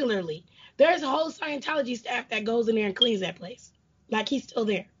regularly. There's a whole Scientology staff that goes in there and cleans that place, like he's still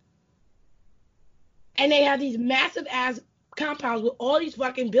there. And they have these massive ass compounds with all these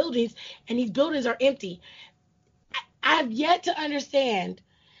fucking buildings, and these buildings are empty. I've yet to understand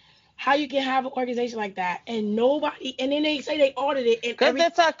how you can have an organization like that and nobody, and then they say they audited it. Because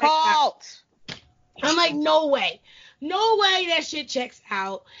it's a cult. I'm like, no way that shit checks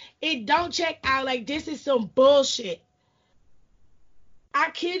out. It don't check out. Like, this is some bullshit. I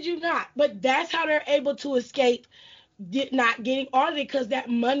kid you not. But that's how they're able to escape not getting audited, because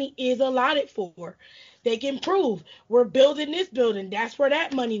that money is allotted for. They can prove we're building this building. That's where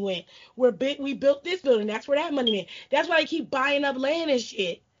that money went. We built this building. That's where that money went. That's why they keep buying up land and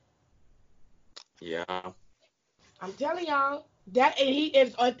shit. Yeah. I'm telling y'all. That, and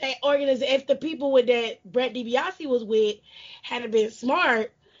if the people with that Brett DiBiase was with had been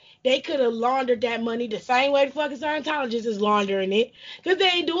smart, they could have laundered that money the same way the fucking Scientologists is laundering it, because they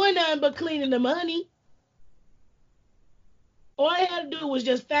ain't doing nothing but cleaning the money. All they had to do was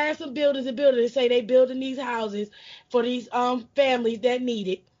just find some builders and say they building these houses for these families that need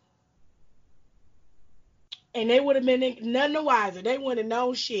it. and they would have been none the wiser. They wouldn't have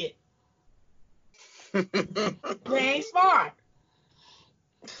known shit. They ain't smart.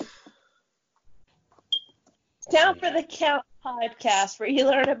 Down for the Count podcast, where you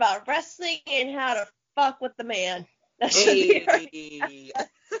learn about wrestling and how to fuck with the man. That should be our-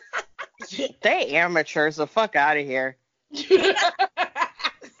 They amateurs, the fuck out of here.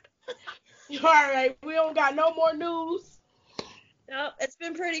 All right, we don't got no more news. No, it's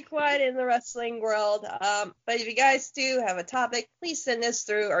been pretty quiet in the wrestling world. But if you guys do have a topic, please send this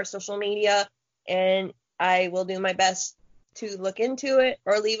through our social media, and I will do my best to look into it,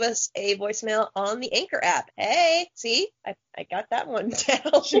 or leave us a voicemail on the Anchor app. Hey, see, I got that one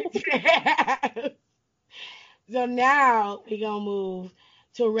down. So now we're going to move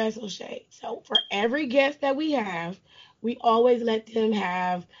to Wrestle Shade. So for every guest that we have, we always let them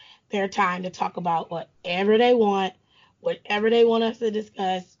have their time to talk about whatever they want, whatever they want us to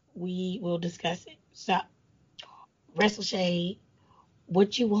discuss, we will discuss it. So, Wrestle Shade,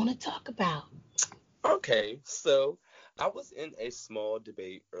 what you want to talk about? Okay, so I was in a small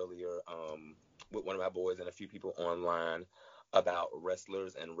debate earlier with one of my boys and a few people online about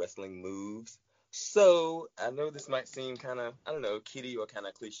wrestlers and wrestling moves. So I know this might seem kind of, I don't know, kiddie or kind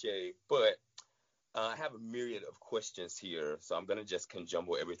of cliche, but I have a myriad of questions here, so I'm going to just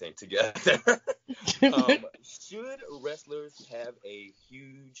conjumble everything together. Should wrestlers have a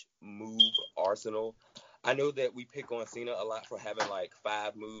huge move arsenal? I know that we pick on Cena a lot for having like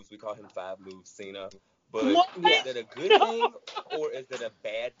 5 moves. We call him 5 moves Cena. But What? is that a good thing or is that a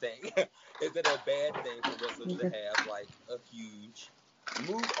bad thing? Is it a bad thing for wrestlers to have like a huge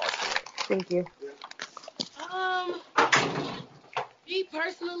move arsenal? Thank you. Me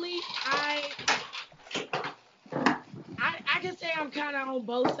personally, I can say I'm kind of on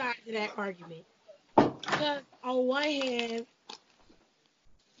both sides of that argument. Because on one hand,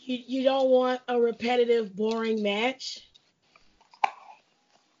 you don't want a repetitive, boring match.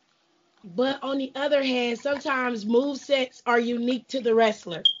 But on the other hand, sometimes movesets are unique to the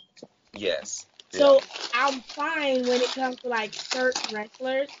wrestler. Yes. So I'm fine when it comes to like certain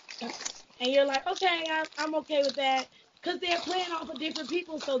wrestlers. And you're like, okay, I'm okay with that. Because they're playing off of different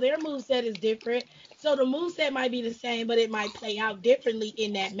people, so their moveset is different. So the moveset might be the same, but it might play out differently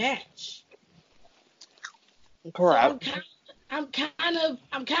in that match. Correct. So I'm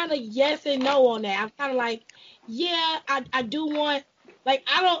kind of yes and no on that. I'm kind of like, yeah, I do want, like,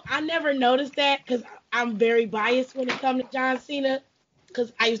 I never noticed that because I'm very biased when it comes to John Cena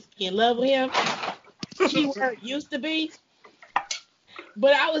because I used to be in love with him. Keyword used to be.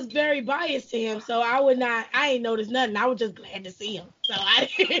 But I was very biased to him, so I ain't noticed nothing. I was just glad to see him. So I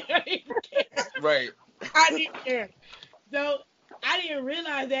didn't care. Right. I didn't care. So I didn't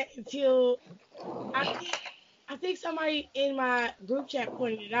realize that until I think somebody in my group chat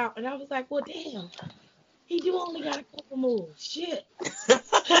pointed it out, and I was like, well, damn, he do only got a couple moves. Shit. I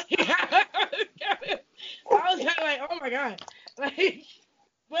was kind of like, oh my god. Like,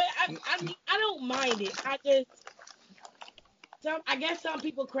 but I don't mind it. I guess some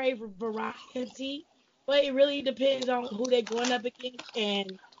people crave variety, but it really depends on who they're going up against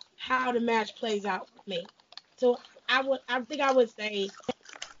and how the match plays out for me. So I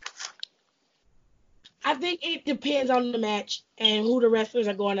think it depends on the match and who the wrestlers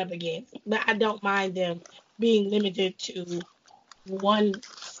are going up against. But I don't mind them being limited to one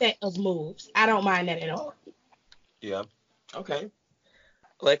set of moves. I don't mind that at all. Yeah. Okay.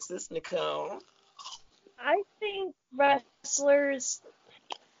 Alexis, Nicole. I think wrestlers.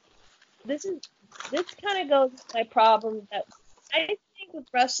 This kind of goes with my problem that I think with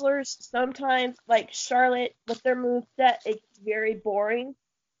wrestlers sometimes, like Charlotte with their moveset, it's very boring.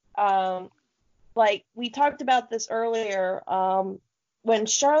 Like we talked about this earlier. When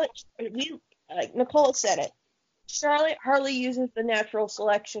Charlotte, like Nicole said it, Charlotte hardly uses the natural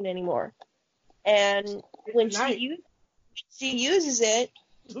selection anymore, and when she uses it,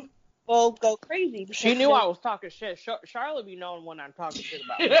 we'll go crazy. She knew I was talking shit. Charlotte be knowing when I'm talking shit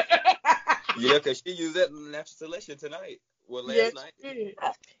about her. Yeah, because she used that in the natural selection tonight. Well, last night.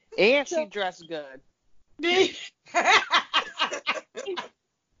 And she dressed good.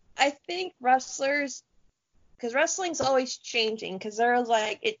 I think wrestlers, because wrestling's always changing, because there's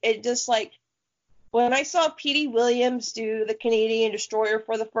like, it just like, when I saw Petey Williams do the Canadian Destroyer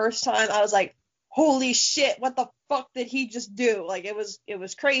for the first time, I was like, holy shit, what the fuck did he just do? Like, it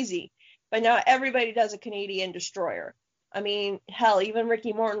was crazy. But now everybody does a Canadian Destroyer. I mean, hell, even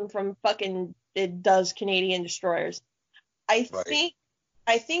Ricky Morton from fucking does Canadian Destroyers. I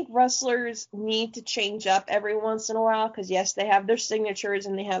think wrestlers need to change up every once in a while because, yes, they have their signatures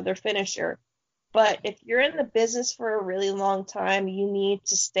and they have their finisher. But if you're in the business for a really long time, you need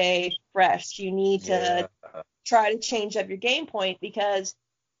to stay fresh. You need to try to change up your game point because,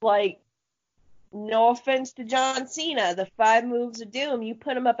 like, no offense to John Cena, the 5 moves of doom, you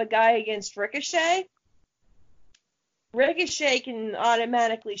put him up a guy against Ricochet can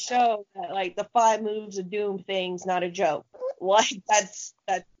automatically show that, like, the 5 moves of doom thing's not a joke. Like, that's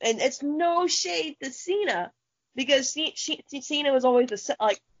and it's no shade to Cena because Cena was always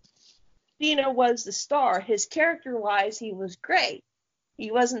Cena was the star. His character-wise, he was great.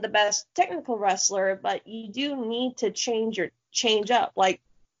 He wasn't the best technical wrestler, but you do need to change up. Like,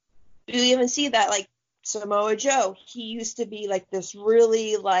 you even see that, like, Samoa Joe, he used to be, like, this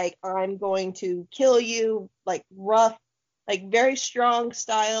really, like, I'm going to kill you, like, rough, like, very strong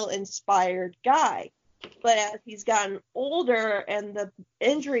style inspired guy. But as he's gotten older and the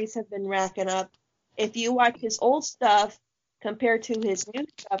injuries have been racking up, if you watch his old stuff compared to his new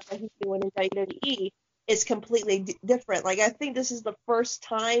stuff that he's doing in WWE, it's completely different. Like, I think this is the first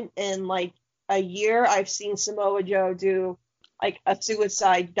time in, like, a year I've seen Samoa Joe do, like, a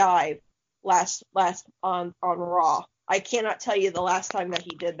suicide dive last on Raw. I cannot tell you the last time that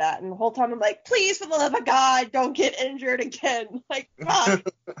he did that. And the whole time I'm like, please, for the love of God, don't get injured again. Like, God,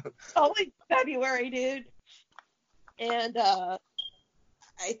 it's only February, dude. And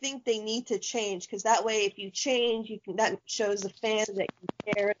I think they need to change because that way, if you change, that shows the fans that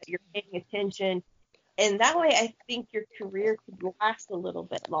you care, that you're paying attention, and that way, I think your career could last a little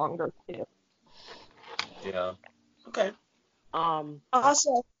bit longer too. Yeah. Okay.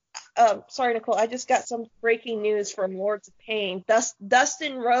 Also, sorry, Nicole, I just got some breaking news from Lords of Pain.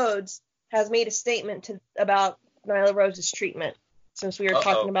 Dustin Rhodes has made a statement about Nyla Rose's treatment since we were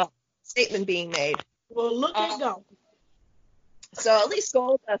talking about statement being made. Well, look at go. So at least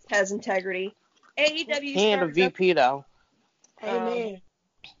Goldust has integrity. AEW He ain't a VP though. Amen.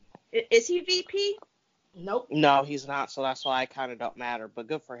 Is he VP? Nope. No, he's not. So that's why I kind of don't matter. But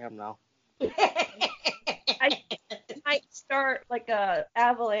good for him though. I might start like a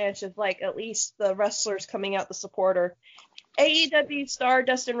avalanche of like at least the wrestlers coming out to support her. AEW star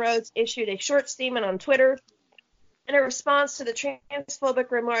Dustin Rhodes issued a short statement on Twitter in a response to the transphobic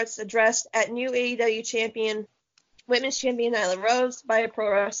remarks addressed at new AEW women's champion Nyla Rose by a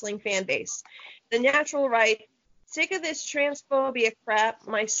pro wrestling fan base. The Natural Right, sick of this transphobia crap.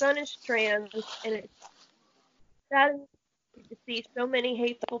 My son is trans, and it's sad to see so many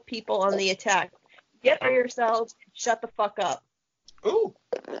hateful people on the attack. Get for yourselves and shut the fuck up. Ooh.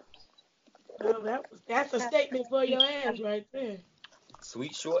 Well, that's a statement for your ass right there.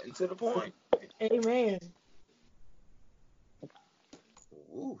 Sweet, short, and to the point. Amen.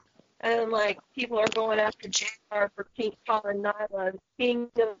 Ooh. And like people are going after JR for calling Nyla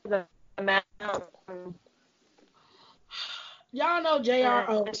king of the mountain. Y'all know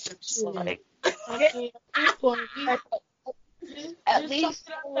JR. At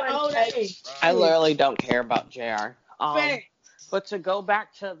least I literally don't care about JR. But to go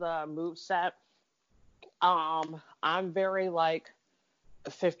back to the moveset, I'm very like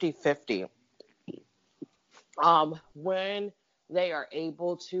 50-50. When they are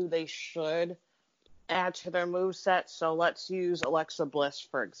able to, they should add to their moveset. So let's use Alexa Bliss,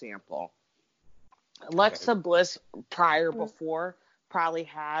 for example. Alexa Bliss before probably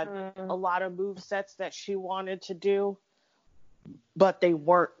had a lot of movesets that she wanted to do, but they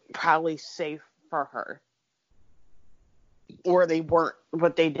weren't probably safe for her. Or they weren't,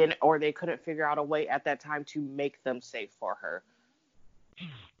 but they didn't, or they couldn't figure out a way at that time to make them safe for her.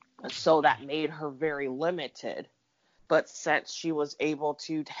 So that made her very limited. But since she was able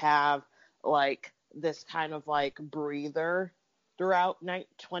to have like this kind of like breather throughout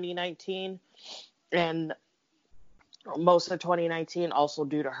 2019 and most of 2019, also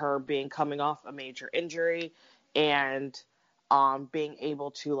due to her coming off a major injury and being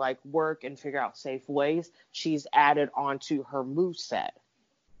able to like work and figure out safe ways, she's added onto her moveset.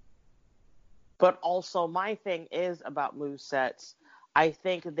 But also my thing is about movesets, I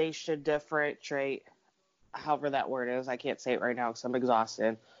think they should differentiate, however that word is, I can't say it right now because I'm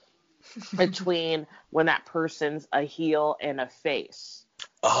exhausted, between when that person's a heel and a face.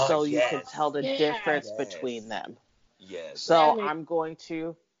 So you can tell the difference between them. Yes. So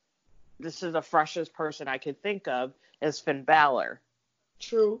this is the freshest person I could think of is Finn Balor.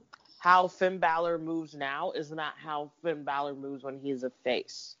 True. How Finn Balor moves now is not how Finn Balor moves when he's a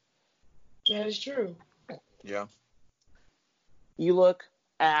face. That is true. Yeah. You look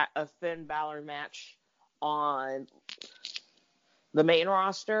at a Finn Balor match on the main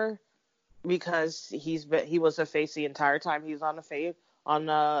roster because he was a face the entire time he's on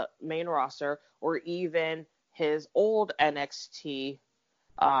the main roster, or even his old NXT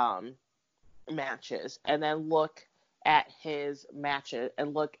matches and then look at his matches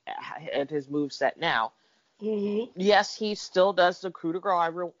and look at his moveset now. Mm-hmm. Yes, he still does the coup de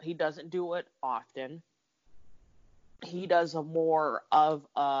grace. He doesn't do it often. He does more of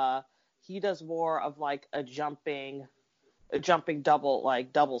like a jumping double,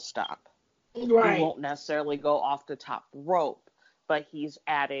 like double stomp. Right. He won't necessarily go off the top rope, but he's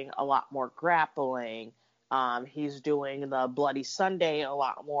adding a lot more grappling. He's doing the Bloody Sunday a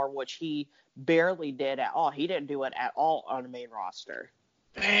lot more, which he barely did at all. He didn't do it at all on the main roster.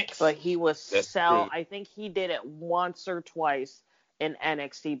 Thanks. But he was That's true. I think he did it once or twice in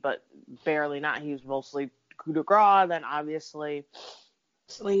NXT, but barely not. He was mostly coup de grace, then obviously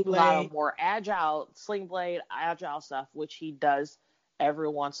Sling a lot blade. of more agile, sling blade, agile stuff, which he does every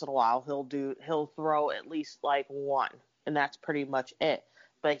once in a while. He'll throw at least like one, and that's pretty much it.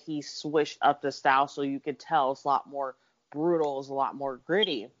 But he switched up the style so you could tell it's a lot more brutal, it's a lot more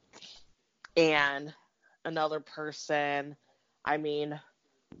gritty. And another person, I mean,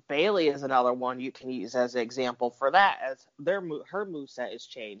 Bailey is another one you can use as an example for that, as her moveset is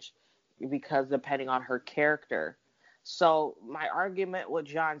changed because depending on her character. So my argument with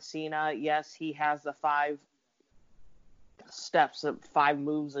John Cena, yes, he has the 5 steps of 5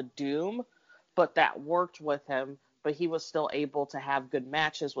 moves of doom, but that worked with him, but he was still able to have good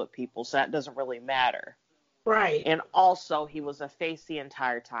matches with people, so that doesn't really matter. Right. And also, he was a face the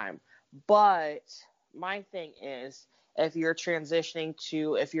entire time. But my thing is, if you're turning,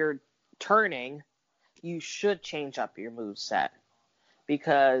 you should change up your moveset,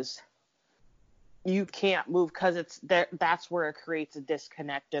 because you can't move, because that's where it creates a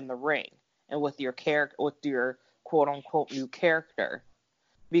disconnect in the ring and with your quote unquote new character,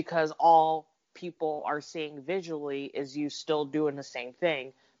 because all people are seeing visually is you still doing the same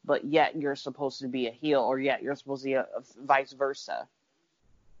thing, but yet you're supposed to be a heel, or yet you're supposed to be a vice versa.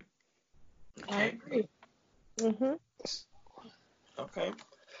 I agree. Mm-hmm. Okay.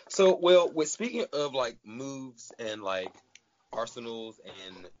 So, well, with speaking of like moves and like arsenals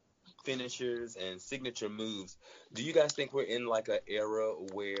and finishers and signature moves, do you guys think we're in like an era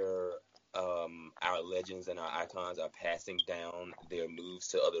where our legends and our icons are passing down their moves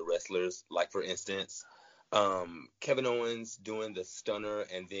to other wrestlers? Like, for instance, Kevin Owens doing the stunner,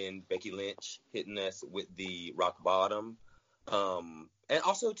 and then Becky Lynch hitting us with the rock bottom. And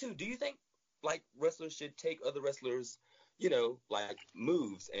also, too, do you think like wrestlers should take other wrestlers, like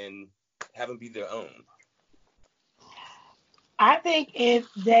moves and have them be their own? I think if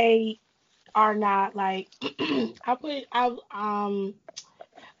they are not like I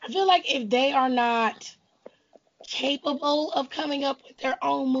feel like if they are not capable of coming up with their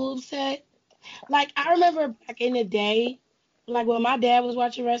own moveset, like I remember back in the day, like when my dad was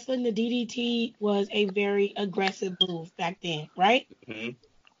watching wrestling, the DDT was a very aggressive move back then, right? Mm-hmm.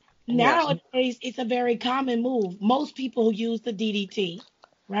 Nowadays, it's a very common move. Most people use the DDT,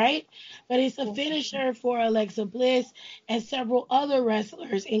 right? But it's a finisher for Alexa Bliss and several other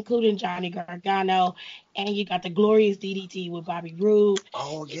wrestlers, including Johnny Gargano, and you got the glorious DDT with Bobby Roode.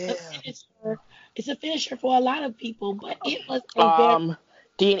 Oh, yeah. It's a finisher for a lot of people, but it was a very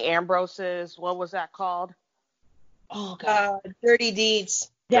Dean Ambrose's, what was that called? Oh god, Dirty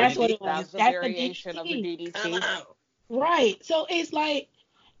Deeds. That's Dirty what Deeds. it was. That was a That's variation the of the DDT. DDT. Right. So it's like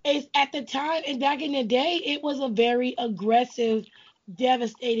it's at the time and back in the day, it was a very aggressive,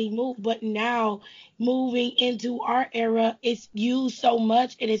 devastating move. But now, moving into our era, it's used so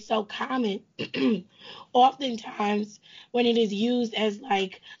much and it's so common. Oftentimes, when it is used as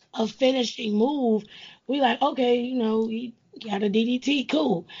like a finishing move, we like, okay, you got a DDT,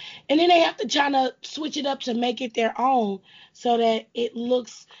 cool. And then they have to try to switch it up to make it their own so that it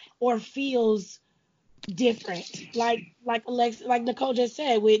looks or feels different, like Alexa, like Nicole just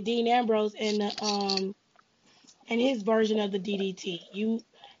said with Dean Ambrose and his version of the DDT.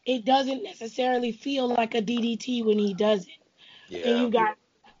 It doesn't necessarily feel like a DDT when he does it. Yeah. And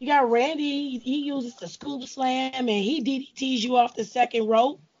you got Randy. He uses the scoop slam and he DDTs you off the second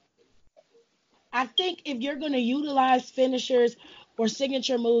rope. I think if you're going to utilize finishers or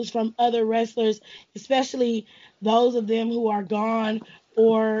signature moves from other wrestlers, especially those of them who are gone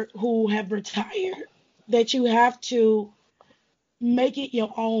or who have retired, that you have to make it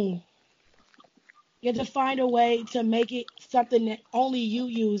your own. You have to find a way to make it something that only you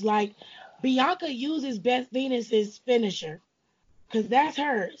use. Like Bianca uses Beth Phoenix's finisher because that's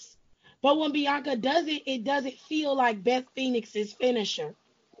hers. But when Bianca does it, it doesn't feel like Beth Phoenix's finisher.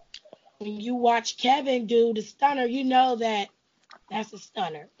 When you watch Kevin do the stunner, you know that that's a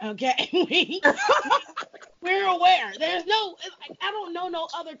stunner. Okay, we're aware. There's I don't know no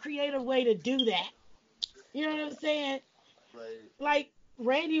other creative way to do that. You know what I'm saying? Right. Like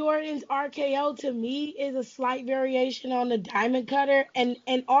Randy Orton's RKO to me is a slight variation on the diamond cutter, and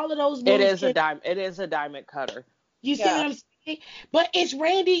all of those It moves is a diamond cutter. you see what Yeah. I'm saying? But it's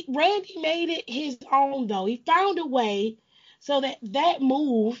Randy. Randy made it his own though. He found a way so that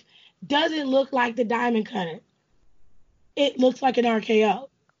move doesn't look like the diamond cutter. It looks like an RKO.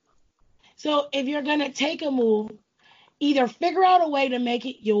 So if you're gonna take a move, either figure out a way to make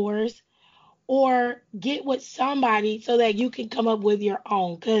it yours or get with somebody so that you can come up with your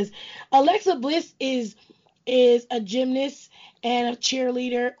own. Because Alexa Bliss is a gymnast and a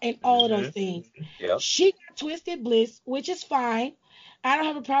cheerleader and all of those Mm-hmm. things. Yep. She got Twisted Bliss, which is fine. I don't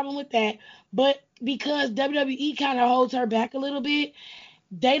have a problem with that. But because WWE kind of holds her back a little bit,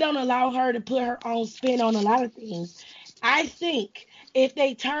 they don't allow her to put her own spin on a lot of things. I think if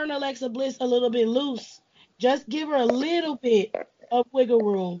they turn Alexa Bliss a little bit loose, just give her a little bit of wiggle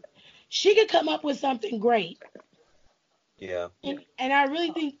room, she could come up with something great. Yeah. And I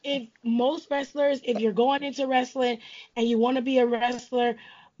really think if most wrestlers, if you're going into wrestling and you want to be a wrestler,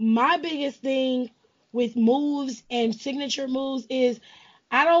 my biggest thing with moves and signature moves is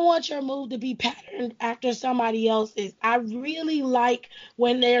I don't want your move to be patterned after somebody else's. I really like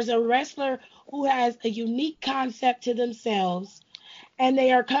when there's a wrestler who has a unique concept to themselves and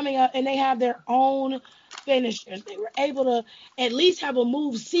they are coming up and they have their own finishers. They were able to at least have a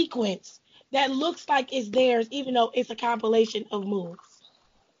move sequence that looks like it's theirs, even though it's a compilation of moves.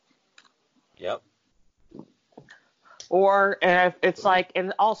 Yep. Or if it's like,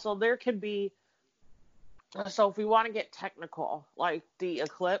 and also there could be, so if we want to get technical, like the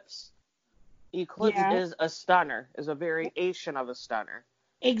Eclipse Yeah, is a stunner, is a variation of a stunner.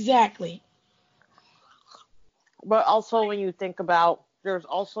 exactly. But also when you think about, there's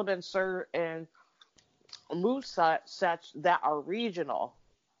also been certain move sets that are regional.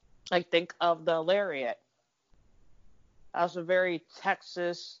 Like think of the Lariat. That's a very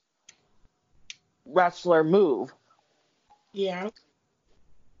Texas wrestler move. Yeah.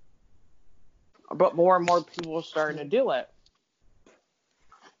 But more and more people are starting to do it.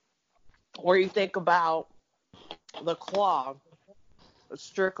 Or you think about the Claw,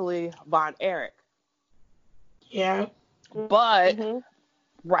 strictly Von Erich. Yeah. But Mm-hmm.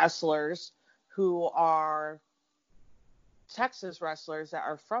 wrestlers who are Texas wrestlers that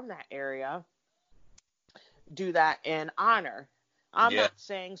are from that area do that in honor. I'm Yeah. not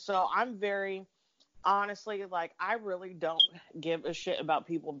saying so. I'm very honestly, like, I really don't give a shit about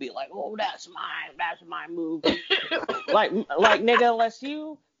people be like, oh, that's my move. like nigga, unless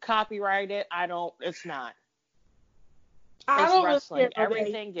you copyright it, it's not. I It's don't really wrestling. care.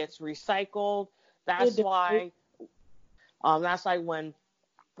 Everything gets recycled. It That's like when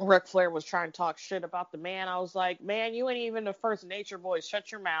Ric Flair was trying to talk shit about the man. I was like, man, you ain't even the first Nature Boy.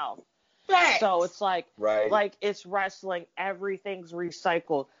 Shut your mouth. Facts. So it's like, Right. it's wrestling. Everything's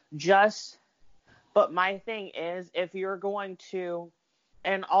recycled. But my thing is, if you're going to,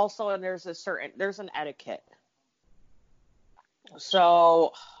 and also there's an etiquette.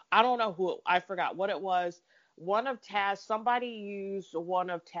 So I don't know I forgot what it was. Somebody used one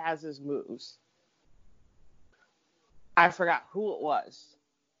of Taz's moves. I forgot who it was.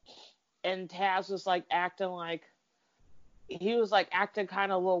 And Taz was like acting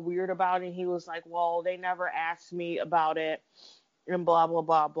kind of a little weird about it. He was like, well, they never asked me about it and blah, blah,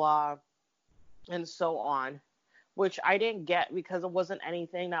 blah, blah, and so on, which I didn't get because it wasn't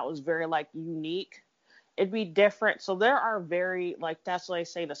anything that was very, like, unique. It'd be different. So there are that's what I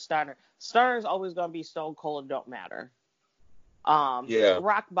say to Stunner. Stunner is always going to be Stone Cold. It don't matter. Yeah.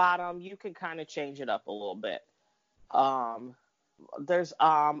 Rock Bottom, you can kind of change it up a little bit. There's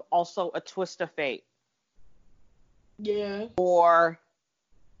also a Twist of Fate. Yeah. Or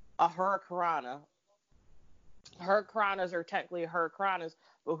a Hurricanrana. Hurricanranas are technically Hurricanranas,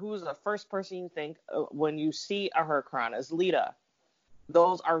 but who's the first person you think when you see a Hurricanrana is Lita.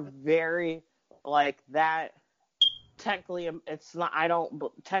 Those are very like that. Technically, it's not.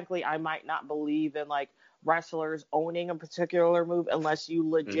 Technically, I might not believe in like wrestlers owning a particular move unless you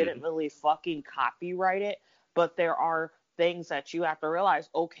legitimately fucking copyright it. But there are things that you have to realize.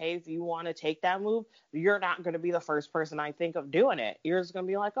 Okay, if you want to take that move, you're not going to be the first person I think of doing it. You're just going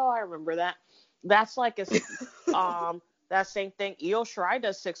to be like, oh, I remember that. That's like that same thing. Io Shirai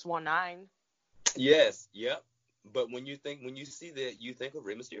does 619. Yes. Yep. But when you see that, you think of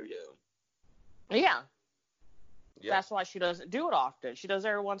Rey Mysterio. Yeah. Yep. That's why she doesn't do it often. She does it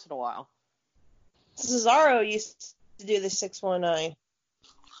every once in a while. Cesaro used to do the 619.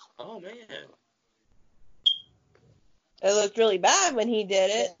 Oh man. It looked really bad when he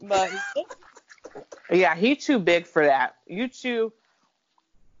did it, but Yeah, he's too big for that.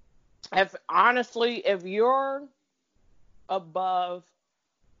 If you're above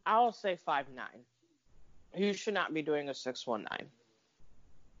I'll say 5'9". You should not be doing a 619.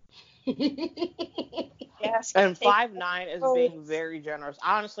 Yes. And 5'9" is being very generous.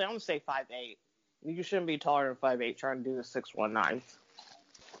 Honestly, I'm gonna say 5'8". You shouldn't be taller than 5'8" trying to do the 619.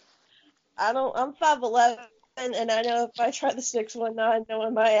 I'm 5'11", and I know if I try the 619,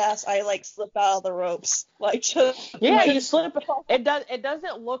 knowing my ass, I like slip out of the ropes. Like, just Yeah, you slip. It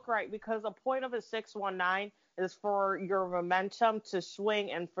doesn't look right because the point of a 619 is for your momentum to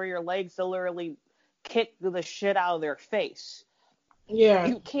swing and for your legs to literally kick the shit out of their face. Yeah.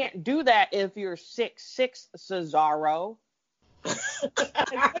 You can't do that if you're 6'6", Cesaro.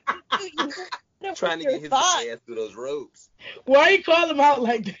 Trying to get his ass through those ropes. Why you call him out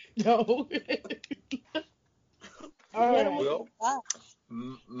like that, though? All right. Well,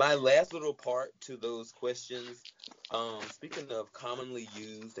 my last little part to those questions, speaking of commonly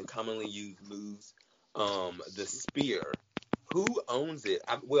used moves, the spear, who owns it?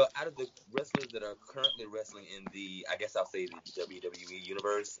 Well, out of the wrestlers that are currently wrestling in the, I guess I'll say the WWE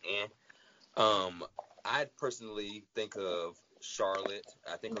universe, and I personally think of Charlotte,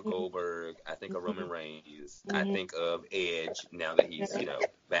 I think of Goldberg, I think of Roman Reigns, I think of Edge now that he's,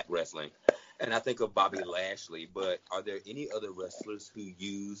 back wrestling, and I think of Bobby Lashley. But are there any other wrestlers who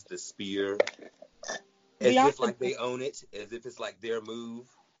use the spear as if like they own it, as if it's like their move?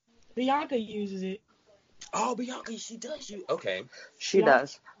 Bianca uses it. Oh, Bianca, she does use. Okay, she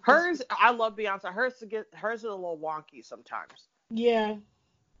does. Hers, I love Beyonce. Hers is a little wonky sometimes. Yeah.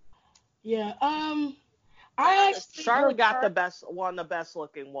 Charlotte got one of the best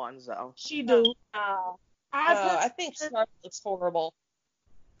looking ones though. She do. I think Charlotte looks horrible.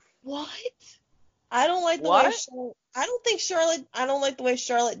 What? I don't like the way I don't like the way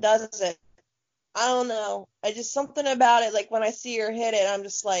Charlotte does it. I don't know. I just something about it. Like when I see her hit it, I'm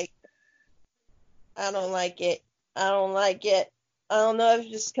just like, I don't like it. I don't know if it's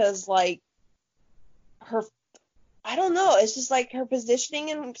just because like I don't know. It's just like her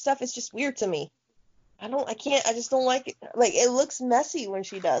positioning and stuff is just weird to me. I just don't like it. Like, it looks messy when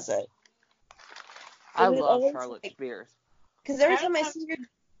she does it. I love Charlotte Spears. Because every time I see her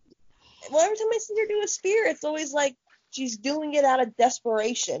do a spear, it's always like she's doing it out of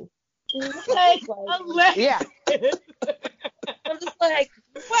desperation. Yeah. I'm just like,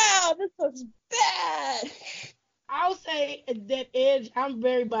 wow, this looks bad. I'll say that Edge, I'm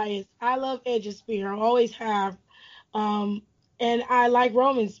very biased. I love Edge's spear. I always have. And I like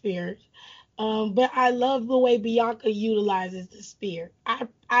Roman spears. But I love the way Bianca utilizes the spear.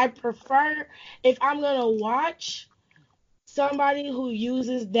 I prefer, if I'm going to watch somebody who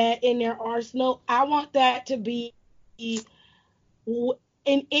uses that in their arsenal, I want that to be an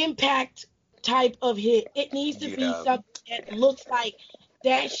impact type of hit. It needs to be something that looks like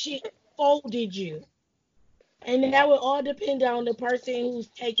that shit folded you. And that will all depend on the person who's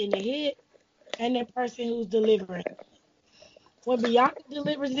taking the hit and the person who's delivering. When Bianca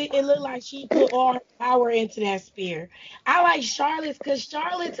delivers it, it looks like she put all her power into that spear. I like Charlotte's because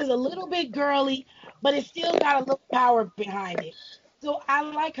Charlotte's is a little bit girly, but it still got a little power behind it. So I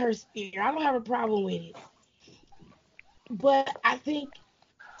like her spear. I don't have a problem with it. But I think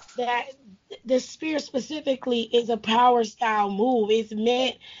that the spear specifically is a power style move. It's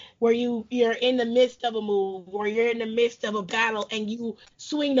meant where you're in the midst of a move, or you're in the midst of a battle, and you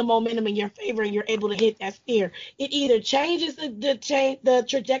swing the momentum in your favor, and you're able to hit that spear. It either changes the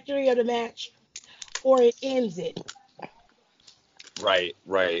trajectory of the match, or it ends it. Right.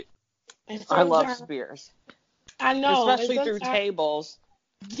 And I love spears. I know, especially through tables.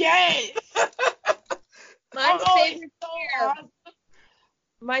 Yes. My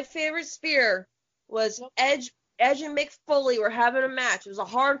favorite spear was Edge and Mick Foley were having a match. It was a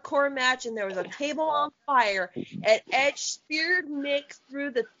hardcore match, and there was a table on fire, and Edge speared Mick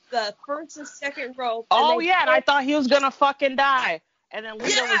through the first and second rope. Oh, yeah, and I thought he was going to fucking die. And then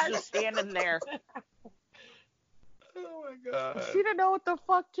Lita was just standing there. Oh, my God. She didn't know what the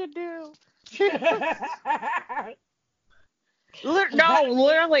fuck to do. No,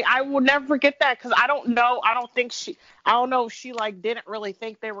 literally, I will never forget that because I don't know if she like didn't really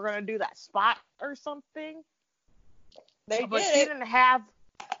think they were gonna do that spot or something. But she didn't have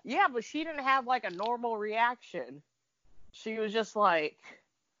like a normal reaction. She just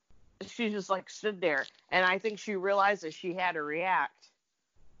stood there, and I think she realized that she had to react,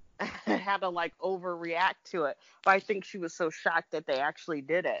 had to like overreact to it. But I think she was so shocked that they actually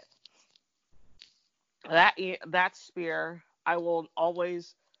did it. That spear.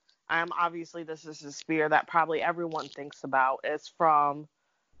 Obviously this is a spear that probably everyone thinks about. It's from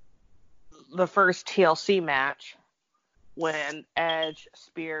the first TLC match when Edge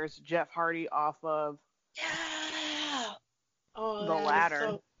spears Jeff Hardy off of the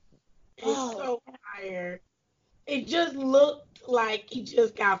ladder. It's so fire. It just looked like he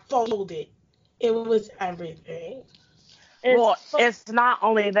just got folded. It was everything. Well, it's not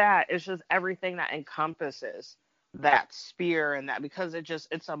only that, it's just everything that encompasses that spear and that, because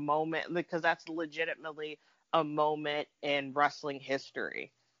it's a moment, because that's legitimately a moment in wrestling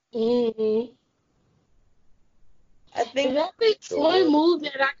history. Mm-hmm. I think that's the one move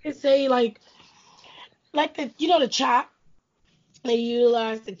that I can say, like the chop. They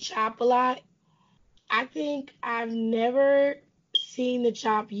utilize the chop a lot. I think I've never seen the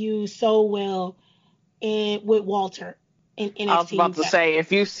chop used so well with Walter in NXT. I was about to say,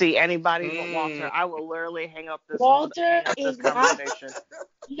 if you see anybody with Walter, I will literally hang up this conversation.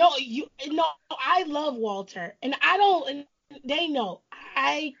 No, I love Walter, and I don't. And they know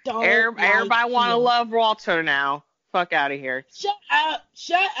I don't. Everybody want to love Walter now. Fuck out of here. Shut up!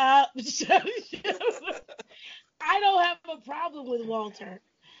 Shut up! I don't have a problem with Walter.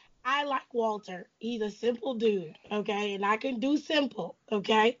 I like Walter. He's a simple dude, okay? And I can do simple,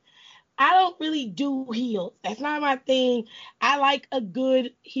 okay? I don't really do heels. That's not my thing. I like a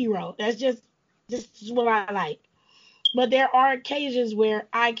good hero. That's just what I like. But there are occasions where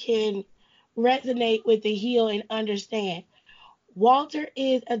I can resonate with the heel and understand. Walter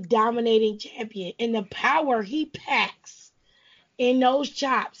is a dominating champion, and the power he packs in those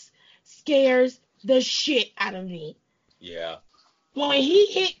chops scares the shit out of me. Yeah. When he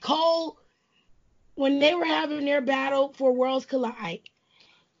hit Cole, when they were having their battle for Worlds Collide,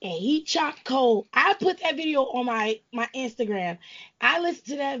 and he chopped Cole, I put that video on my Instagram. I listened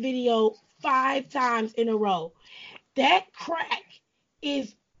to that video 5 times in a row. That crack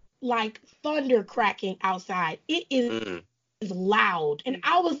is like thunder cracking outside. It is loud. And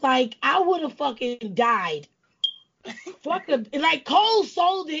I was like, I would have fucking died. Fuck him. Like Cole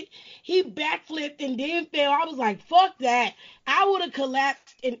sold it. He backflipped and then fell. I was like, fuck that. I would have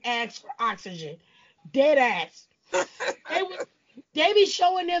collapsed and asked for oxygen. Dead ass. They be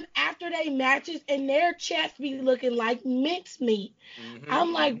showing them after they matches and their chest be looking like mincemeat. Mm-hmm.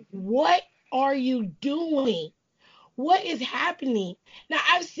 I'm like, what are you doing? What is happening? Now,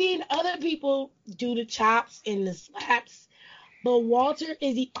 I've seen other people do the chops and the slaps, but Walter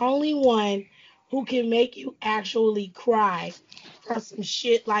is the only one who can make you actually cry for some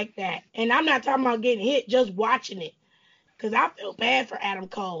shit like that. And I'm not talking about getting hit, just watching it. Because I feel bad for Adam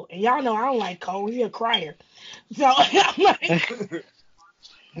Cole. And y'all know I don't like Cole. He's a crier. So I'm like,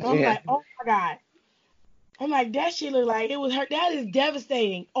 oh my God. I'm like, that shit look like it was hurt. That is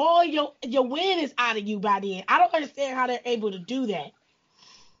devastating. All your win is out of you by the end. I don't understand how they're able to do that.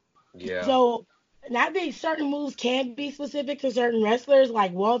 Yeah. So, and I think certain moves can be specific to certain wrestlers,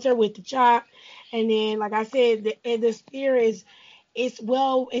 like Walter with the chop. And then, like I said, the spear it's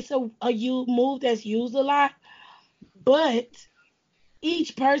a move that's used a lot. But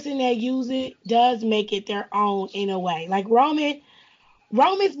each person that uses it does make it their own in a way. Like Roman's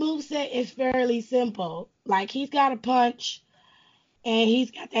moveset is fairly simple. Like he's got a punch and he's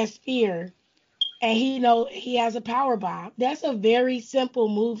got that spear and he has a power bomb. That's a very simple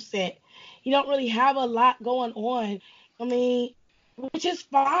moveset. You don't really have a lot going on. I mean, which is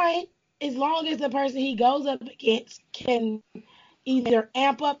fine as long as the person he goes up against can either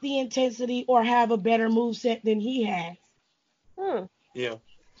amp up the intensity or have a better moveset than he has. Yeah.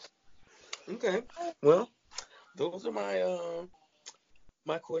 Okay. Well, those are my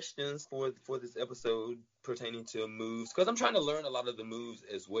questions for this episode pertaining to moves, because I'm trying to learn a lot of the moves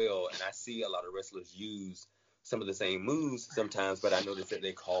as well, and I see a lot of wrestlers use some of the same moves sometimes, but I notice that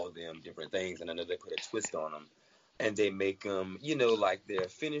they call them different things, and I know they put a twist on them, and they make them, like their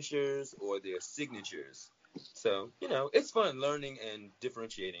finishers or their signatures. So, it's fun learning and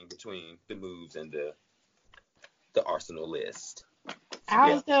differentiating between the moves and the arsenal list.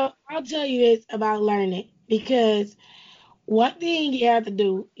 I'll tell you this about learning, because one thing you have to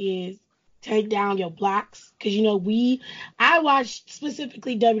do is take down your blocks. Because, I watched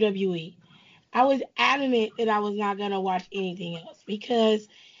specifically WWE. I was adamant that I was not going to watch anything else because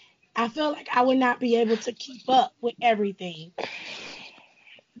I felt like I would not be able to keep up with everything.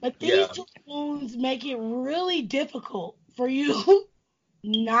 But these two wounds make it really difficult for you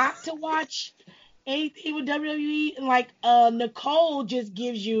not to watch anything with WWE. And like Nicole just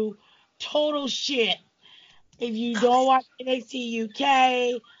gives you total shit if you don't watch NXT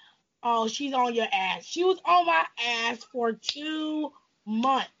UK. Oh, she's on your ass. She was on my ass for 2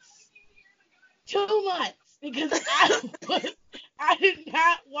 months. 2 months because I did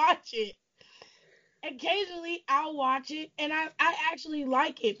not watch it. Occasionally I'll watch it and I actually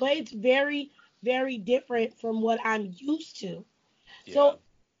like it, but it's very, very different from what I'm used to. Yeah. So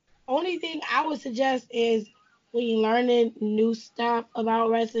only thing I would suggest is when you're learning new stuff about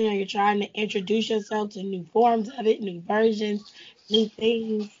wrestling or you're trying to introduce yourself to new forms of it, new versions, new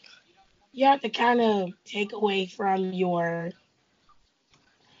things, you have to kind of take away from your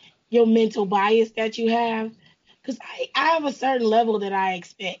mental bias that you have. Because I have a certain level that I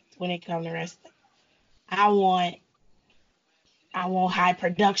expect when it comes to wrestling. I want I want high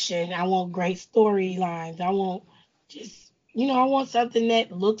production. I want great storylines. I want just I want something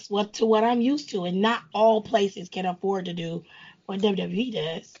that looks what I'm used to, and not all places can afford to do what WWE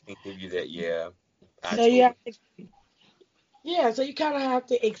does. I can give you that, yeah. I So you totally. have to, yeah. So you kind of have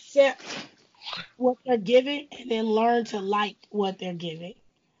to accept what they're giving, and then learn to like what they're giving.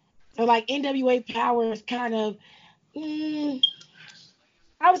 So like NWA Power is kind of, mm,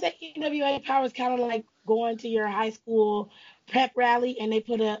 I would say NWA Power is kind of like going to your high school prep rally, and they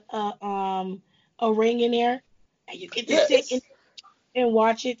put a ring in there, and you get to Yeah, sit and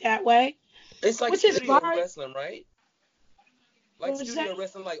watch it that way, it's like which is studio fine. wrestling, right? Like What you say? studio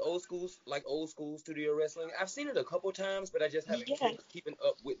wrestling, like old school studio wrestling. I've seen it a couple times, but I just haven't Yeah, keeping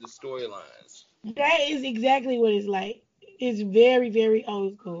up with the storylines. that is exactly what it's like. It's very, very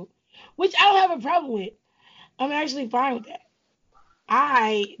old school, which I don't have a problem with. I'm actually fine with that.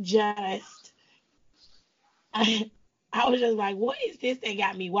 I just, I, I was just like, what is this they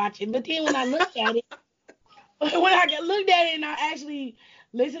got me watching? But then when I looked at it, when I looked at it and I actually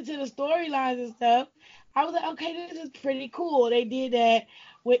listened to the storylines and stuff, I was like, okay, this is pretty cool. They did that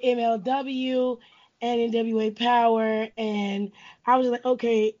with MLW and NWA Power, and I was like,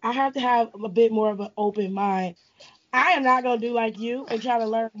 okay, I have to have a bit more of an open mind. I am not gonna do like you and try to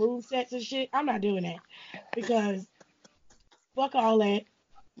learn move sets and shit. I'm not doing that because fuck all that.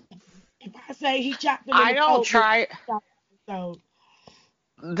 If I say he chopped him in I the don't throat, then try. he chopped him in the throat.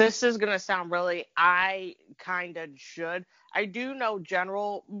 This is gonna sound really. I kind of should. I do know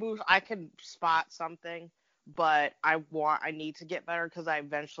general moves. I can spot something, but I need to get better because I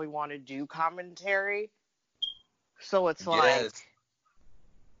eventually want to do commentary. So it's like Yes,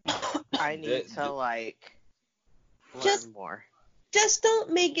 I need the, to the, like Just learn more. just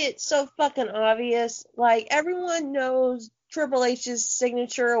don't make it so fucking obvious. Like everyone knows Triple H's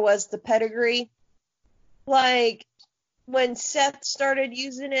signature was the pedigree. Like when Seth started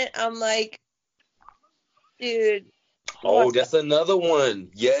using it, I'm like, dude, oh, what the that's another one.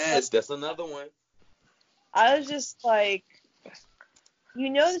 fuck? Yes, that's another one. I was just like,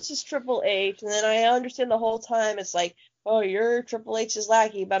 this is Triple H, and then I understand the whole time it's like, oh, you're Triple H's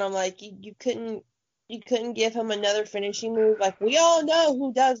lackey, but I'm like, you couldn't give him another finishing move. Like we all know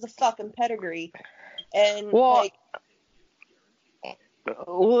who does the fucking pedigree, and Well, like,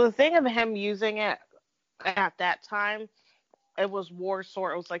 the thing of him using it at that time, it was more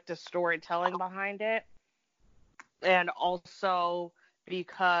sort. It was like the storytelling behind it, and also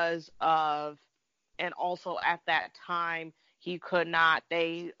because of, and also at that time he could not.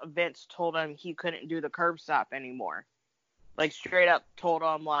 Vince told him he couldn't do the curb stop anymore. Like straight up told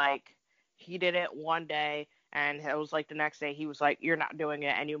him like he did it one day, and it was like the next day he was like, "You're not doing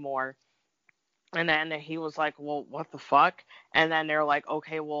it anymore." And then he was like, well, what the fuck? And then they're like,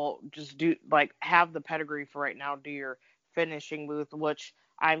 okay, well, just do, like, have the pedigree for right now, do your finishing move, which,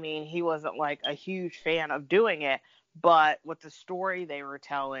 I mean, he wasn't, like, a huge fan of doing it, but with the story they were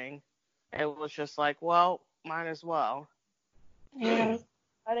telling, it was just like, well, might as well. Yeah,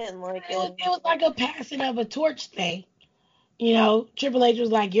 I didn't like it was like a passing of a torch thing. Triple H was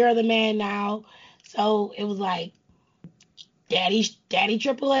like, "You're the man now," so it was like Daddy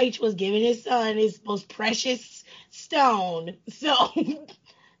Triple H was giving his son his most precious stone. So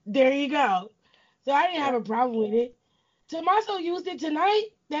there you go. So I didn't have a problem with it. Tommaso used it tonight,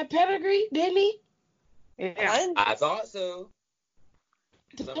 that pedigree, didn't he? Yeah. I I thought so.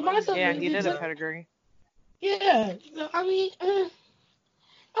 Somebody Tommaso Yeah, did used he it did a too. tonight. pedigree. Yeah. So I mean, I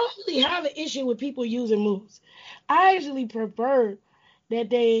don't really have an issue with people using moves. I actually prefer that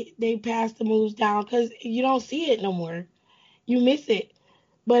they pass the moves down because you don't see it no more. You miss it.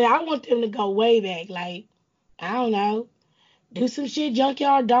 But I want them to go way back. Like, I don't know, do some shit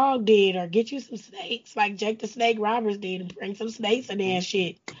Junkyard Dog did, or get you some snakes like Jake the Snake Roberts did, and bring some snakes in there and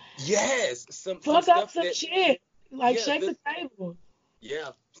shit. Yes, some Fuck up stuff some that shit. Like, yeah, shake the table.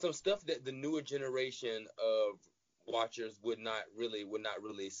 some stuff that the newer generation of watchers would not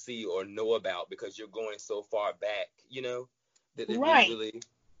really see or know about because you're going so far back, that they wouldn't Right. really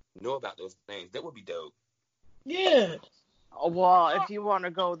know about those things. That would be dope. Yeah. Well, if you want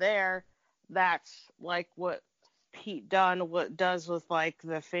to go there, that's like what Pete Dunne what does with like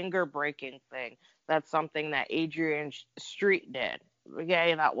the finger breaking thing. That's something that Adrian Street did.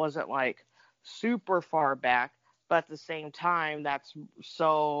 Okay, that wasn't like super far back, but at the same time, that's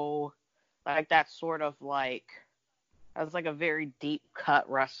so Like that sort of like, as like a very deep cut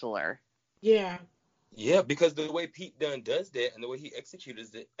wrestler. Yeah. Yeah, because the way Pete Dunne does that and the way he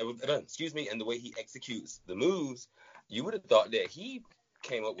executes it, and the way he executes the moves, you would have thought that he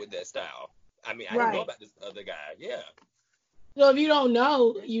came up with that style. I mean, I didn't know Right. about this other guy. Yeah. So if you don't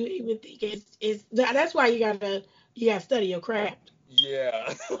know, you even think it's that's why you gotta study your craft.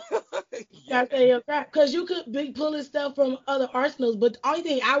 Yeah. You Yeah. gotta study your craft because you could be pulling stuff from other arsenals. But the only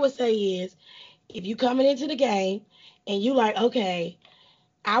thing I would say is if you coming into the game and you like, okay,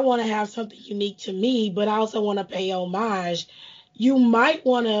 I want to have something unique to me, but I also want to pay homage. You might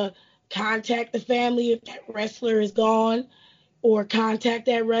want to contact the family if that wrestler is gone, or contact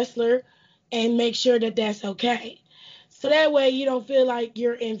that wrestler and make sure that that's okay. So that way you don't feel like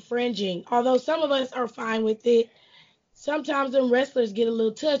you're infringing. Although some of us are fine with it, sometimes them wrestlers get a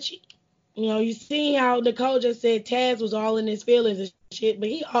little touchy. You know, you see how Nicole just said Taz was all in his feelings and shit, but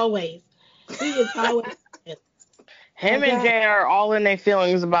he is always. Him and Okay. Jay are all in their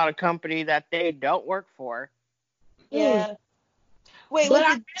feelings about a company that they don't work for. Yeah. Wait, But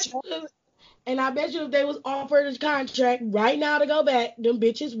was it I bet you if they was offered a contract right now to go back, them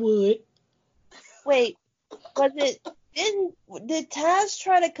bitches would. Wait, was it did Taz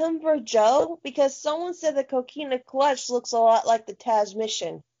try to come for Joe? Because someone said the Coquina Clutch looks a lot like the Taz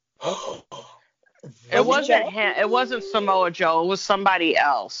mission. It Was it wasn't Joe? him. It wasn't Samoa Joe. It was somebody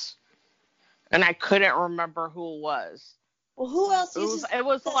else, and I couldn't remember who it was. Well, who else It was. uses It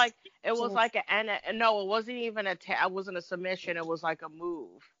was Taz like. It was mission? like no. It wasn't even it wasn't a submission. It was like a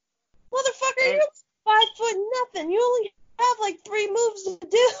move. Motherfucker, And you're 5'0" You only have like 3 moves to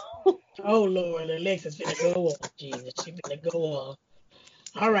do. Oh Lord, Alexa's finna go on. Jesus, she finna go on.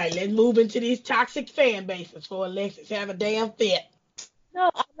 All right, let's move into these toxic fan bases for Alexis have a damn fit. No,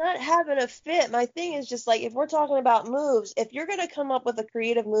 I'm not having a fit. My thing is just like if we're talking about moves, if you're gonna come up with a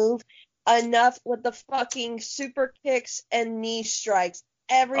creative move, enough with the fucking super kicks and knee strikes.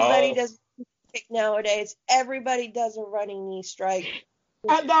 Everybody Oh, does a kick nowadays. Everybody does a running knee strike.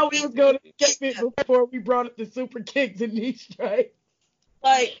 I thought we was going to skip it before we brought up the super kicks and knee strikes.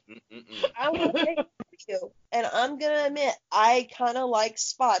 Like, mm-mm. I want to say you, and I'm gonna admit, I kind of like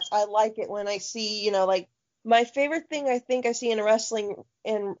spots. I like it when I see, like my favorite thing I think I see in a wrestling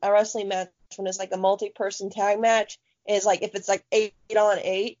match when it's like a multi-person tag match is like if it's like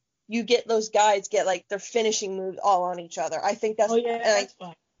 8-on-8, you get those guys get like their finishing moves all on each other. I think that's Oh yeah, that's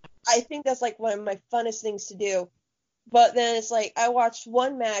fun. I think that's like one of my funnest things to do. But then it's like I watched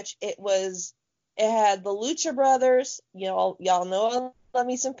one match. It had the Lucha Brothers, y'all know I love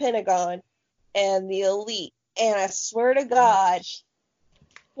me some Pentagon, and the Elite. And I swear to God,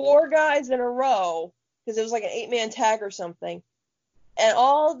 4 guys in a row, because it was like an 8-man tag or something. And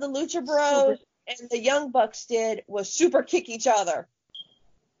all the Lucha Bros and the Young Bucks did was super kick each other.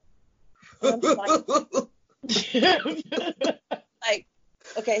 And I'm just like,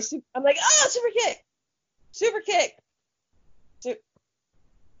 okay, I'm like, oh, super kick. Super kick.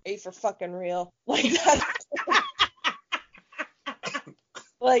 Are you for fucking real? Like that.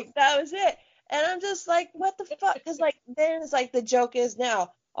 Like that was it. And I'm just like, what the fuck? Because like then it's like the joke is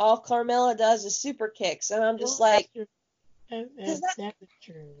now all Carmella does is super kicks, and I'm just like, that's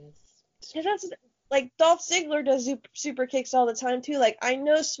true. because that's like Dolph Ziggler does super kicks all the time too. Like I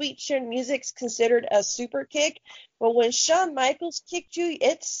know Sweet Chin Music's considered a super kick, but when Shawn Michaels kicked you,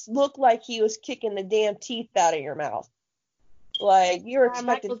 it looked like he was kicking the damn teeth out of your mouth. Like you're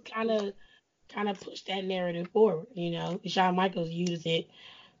expected. Michaels kind of pushed that narrative forward. Shawn Michaels used it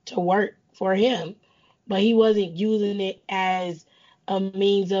to work for him, but he wasn't using it as a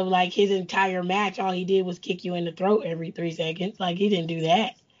means of like his entire match. All he did was kick you in the throat every 3 seconds. Like he didn't do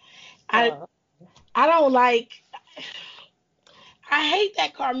that. I don't like. I hate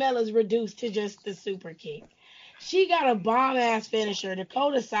that Carmella's reduced to just the super kick. She got a bomb ass finisher.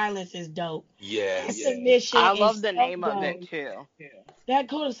 Dakota Silence is dope. Yeah. That submission I is love the so name of dope. it too. That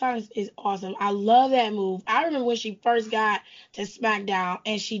Dakota Silence is awesome. I love that move. I remember when she first got to SmackDown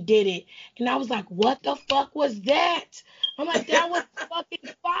and she did it, and I was like, "What the fuck was that?" I'm like, "That was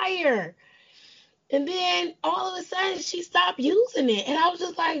fucking fire." And then all of a sudden she stopped using it, and I was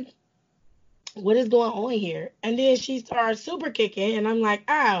just like, "What is going on here?" And then she started super kicking, and I'm like,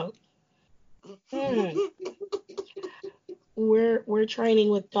 "Oh, we're training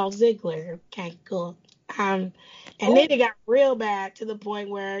with Dolph Ziggler. Okay, cool." And then it got real bad to the point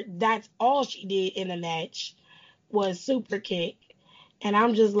where that's all she did in the match was super kick. And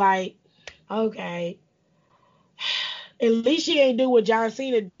I'm just like, okay. At least she ain't do what John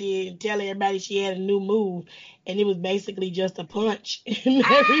Cena did and tell everybody she had a new move and it was basically just a punch. And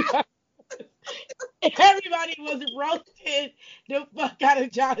Everybody was roasting the fuck out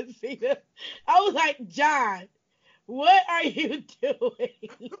of John Cena. I was like, John, what are you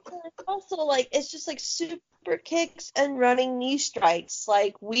doing? Also, like, it's just like super kicks and running knee strikes.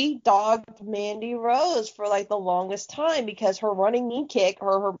 Like, we dogged Mandy Rose for like the longest time because her running knee kick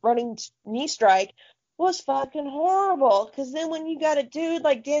or her running knee strike was fucking horrible. Because then when you got a dude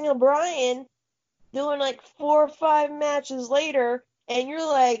like Daniel Bryan doing like 4 or 5 matches later, and you're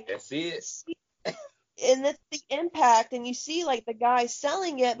like, That's it. and it's the impact, and you see like the guy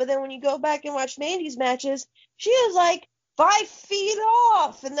selling it, but then when you go back and watch Mandy's matches, she is like 5 feet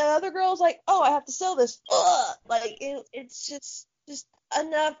off, and the other girl's like, oh, I have to sell this. Ugh. Like it's just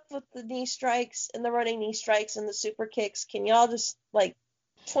enough with the knee strikes and the running knee strikes and the super kicks. Can y'all just, like,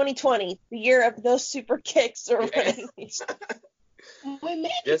 2020, the year of those super kicks or running knee strikes? When Mandy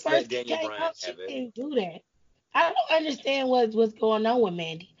Just let first Daniel came Bryan up, she have it. didn't do that. I don't understand what's going on with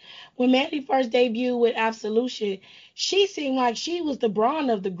Mandy. When Mandy first debuted with Absolution, she seemed like she was the brawn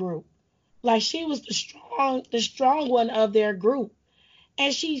of the group. Like she was the strong one of their group.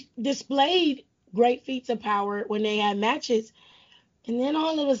 And she displayed great feats of power when they had matches. And then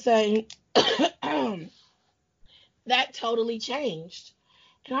all of a sudden, that totally changed.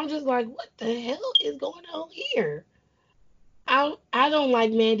 And I'm just like, what the hell is going on here? I don't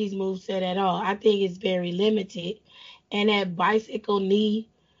like Mandy's moveset at all. I think it's very limited. And that bicycle knee,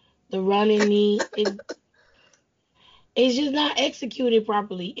 the running knee, it's just not executed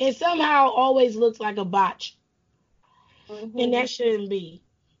properly. It somehow always looks like a botch. And that shouldn't be.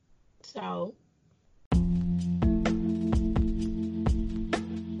 So.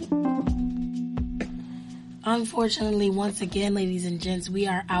 Unfortunately, once again, ladies and gents, we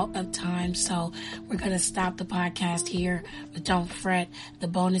are out of time, so we're going to stop the podcast here. But don't fret, the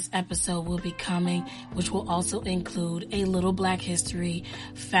bonus episode will be coming, which will also include a little Black history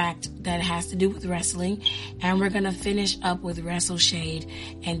fact that has to do with wrestling. And we're going to finish up with Wrestle Shade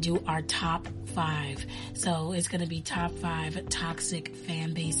and do our top 5. So it's going to be top 5 toxic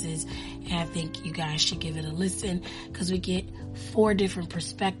fan bases. And I think you guys should give it a listen because we get 4 different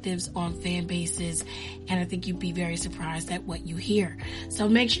perspectives on fan bases. And I think you'd be very surprised at what you hear. So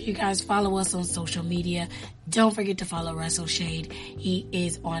make sure you guys follow us on social media. Don't forget to follow Wrestle Shade. He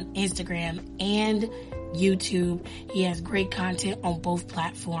is on Instagram and YouTube. He has great content on both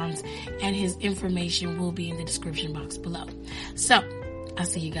platforms, and his information will be in the description box below. So I'll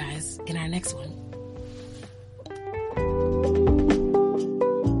see you guys in our next one.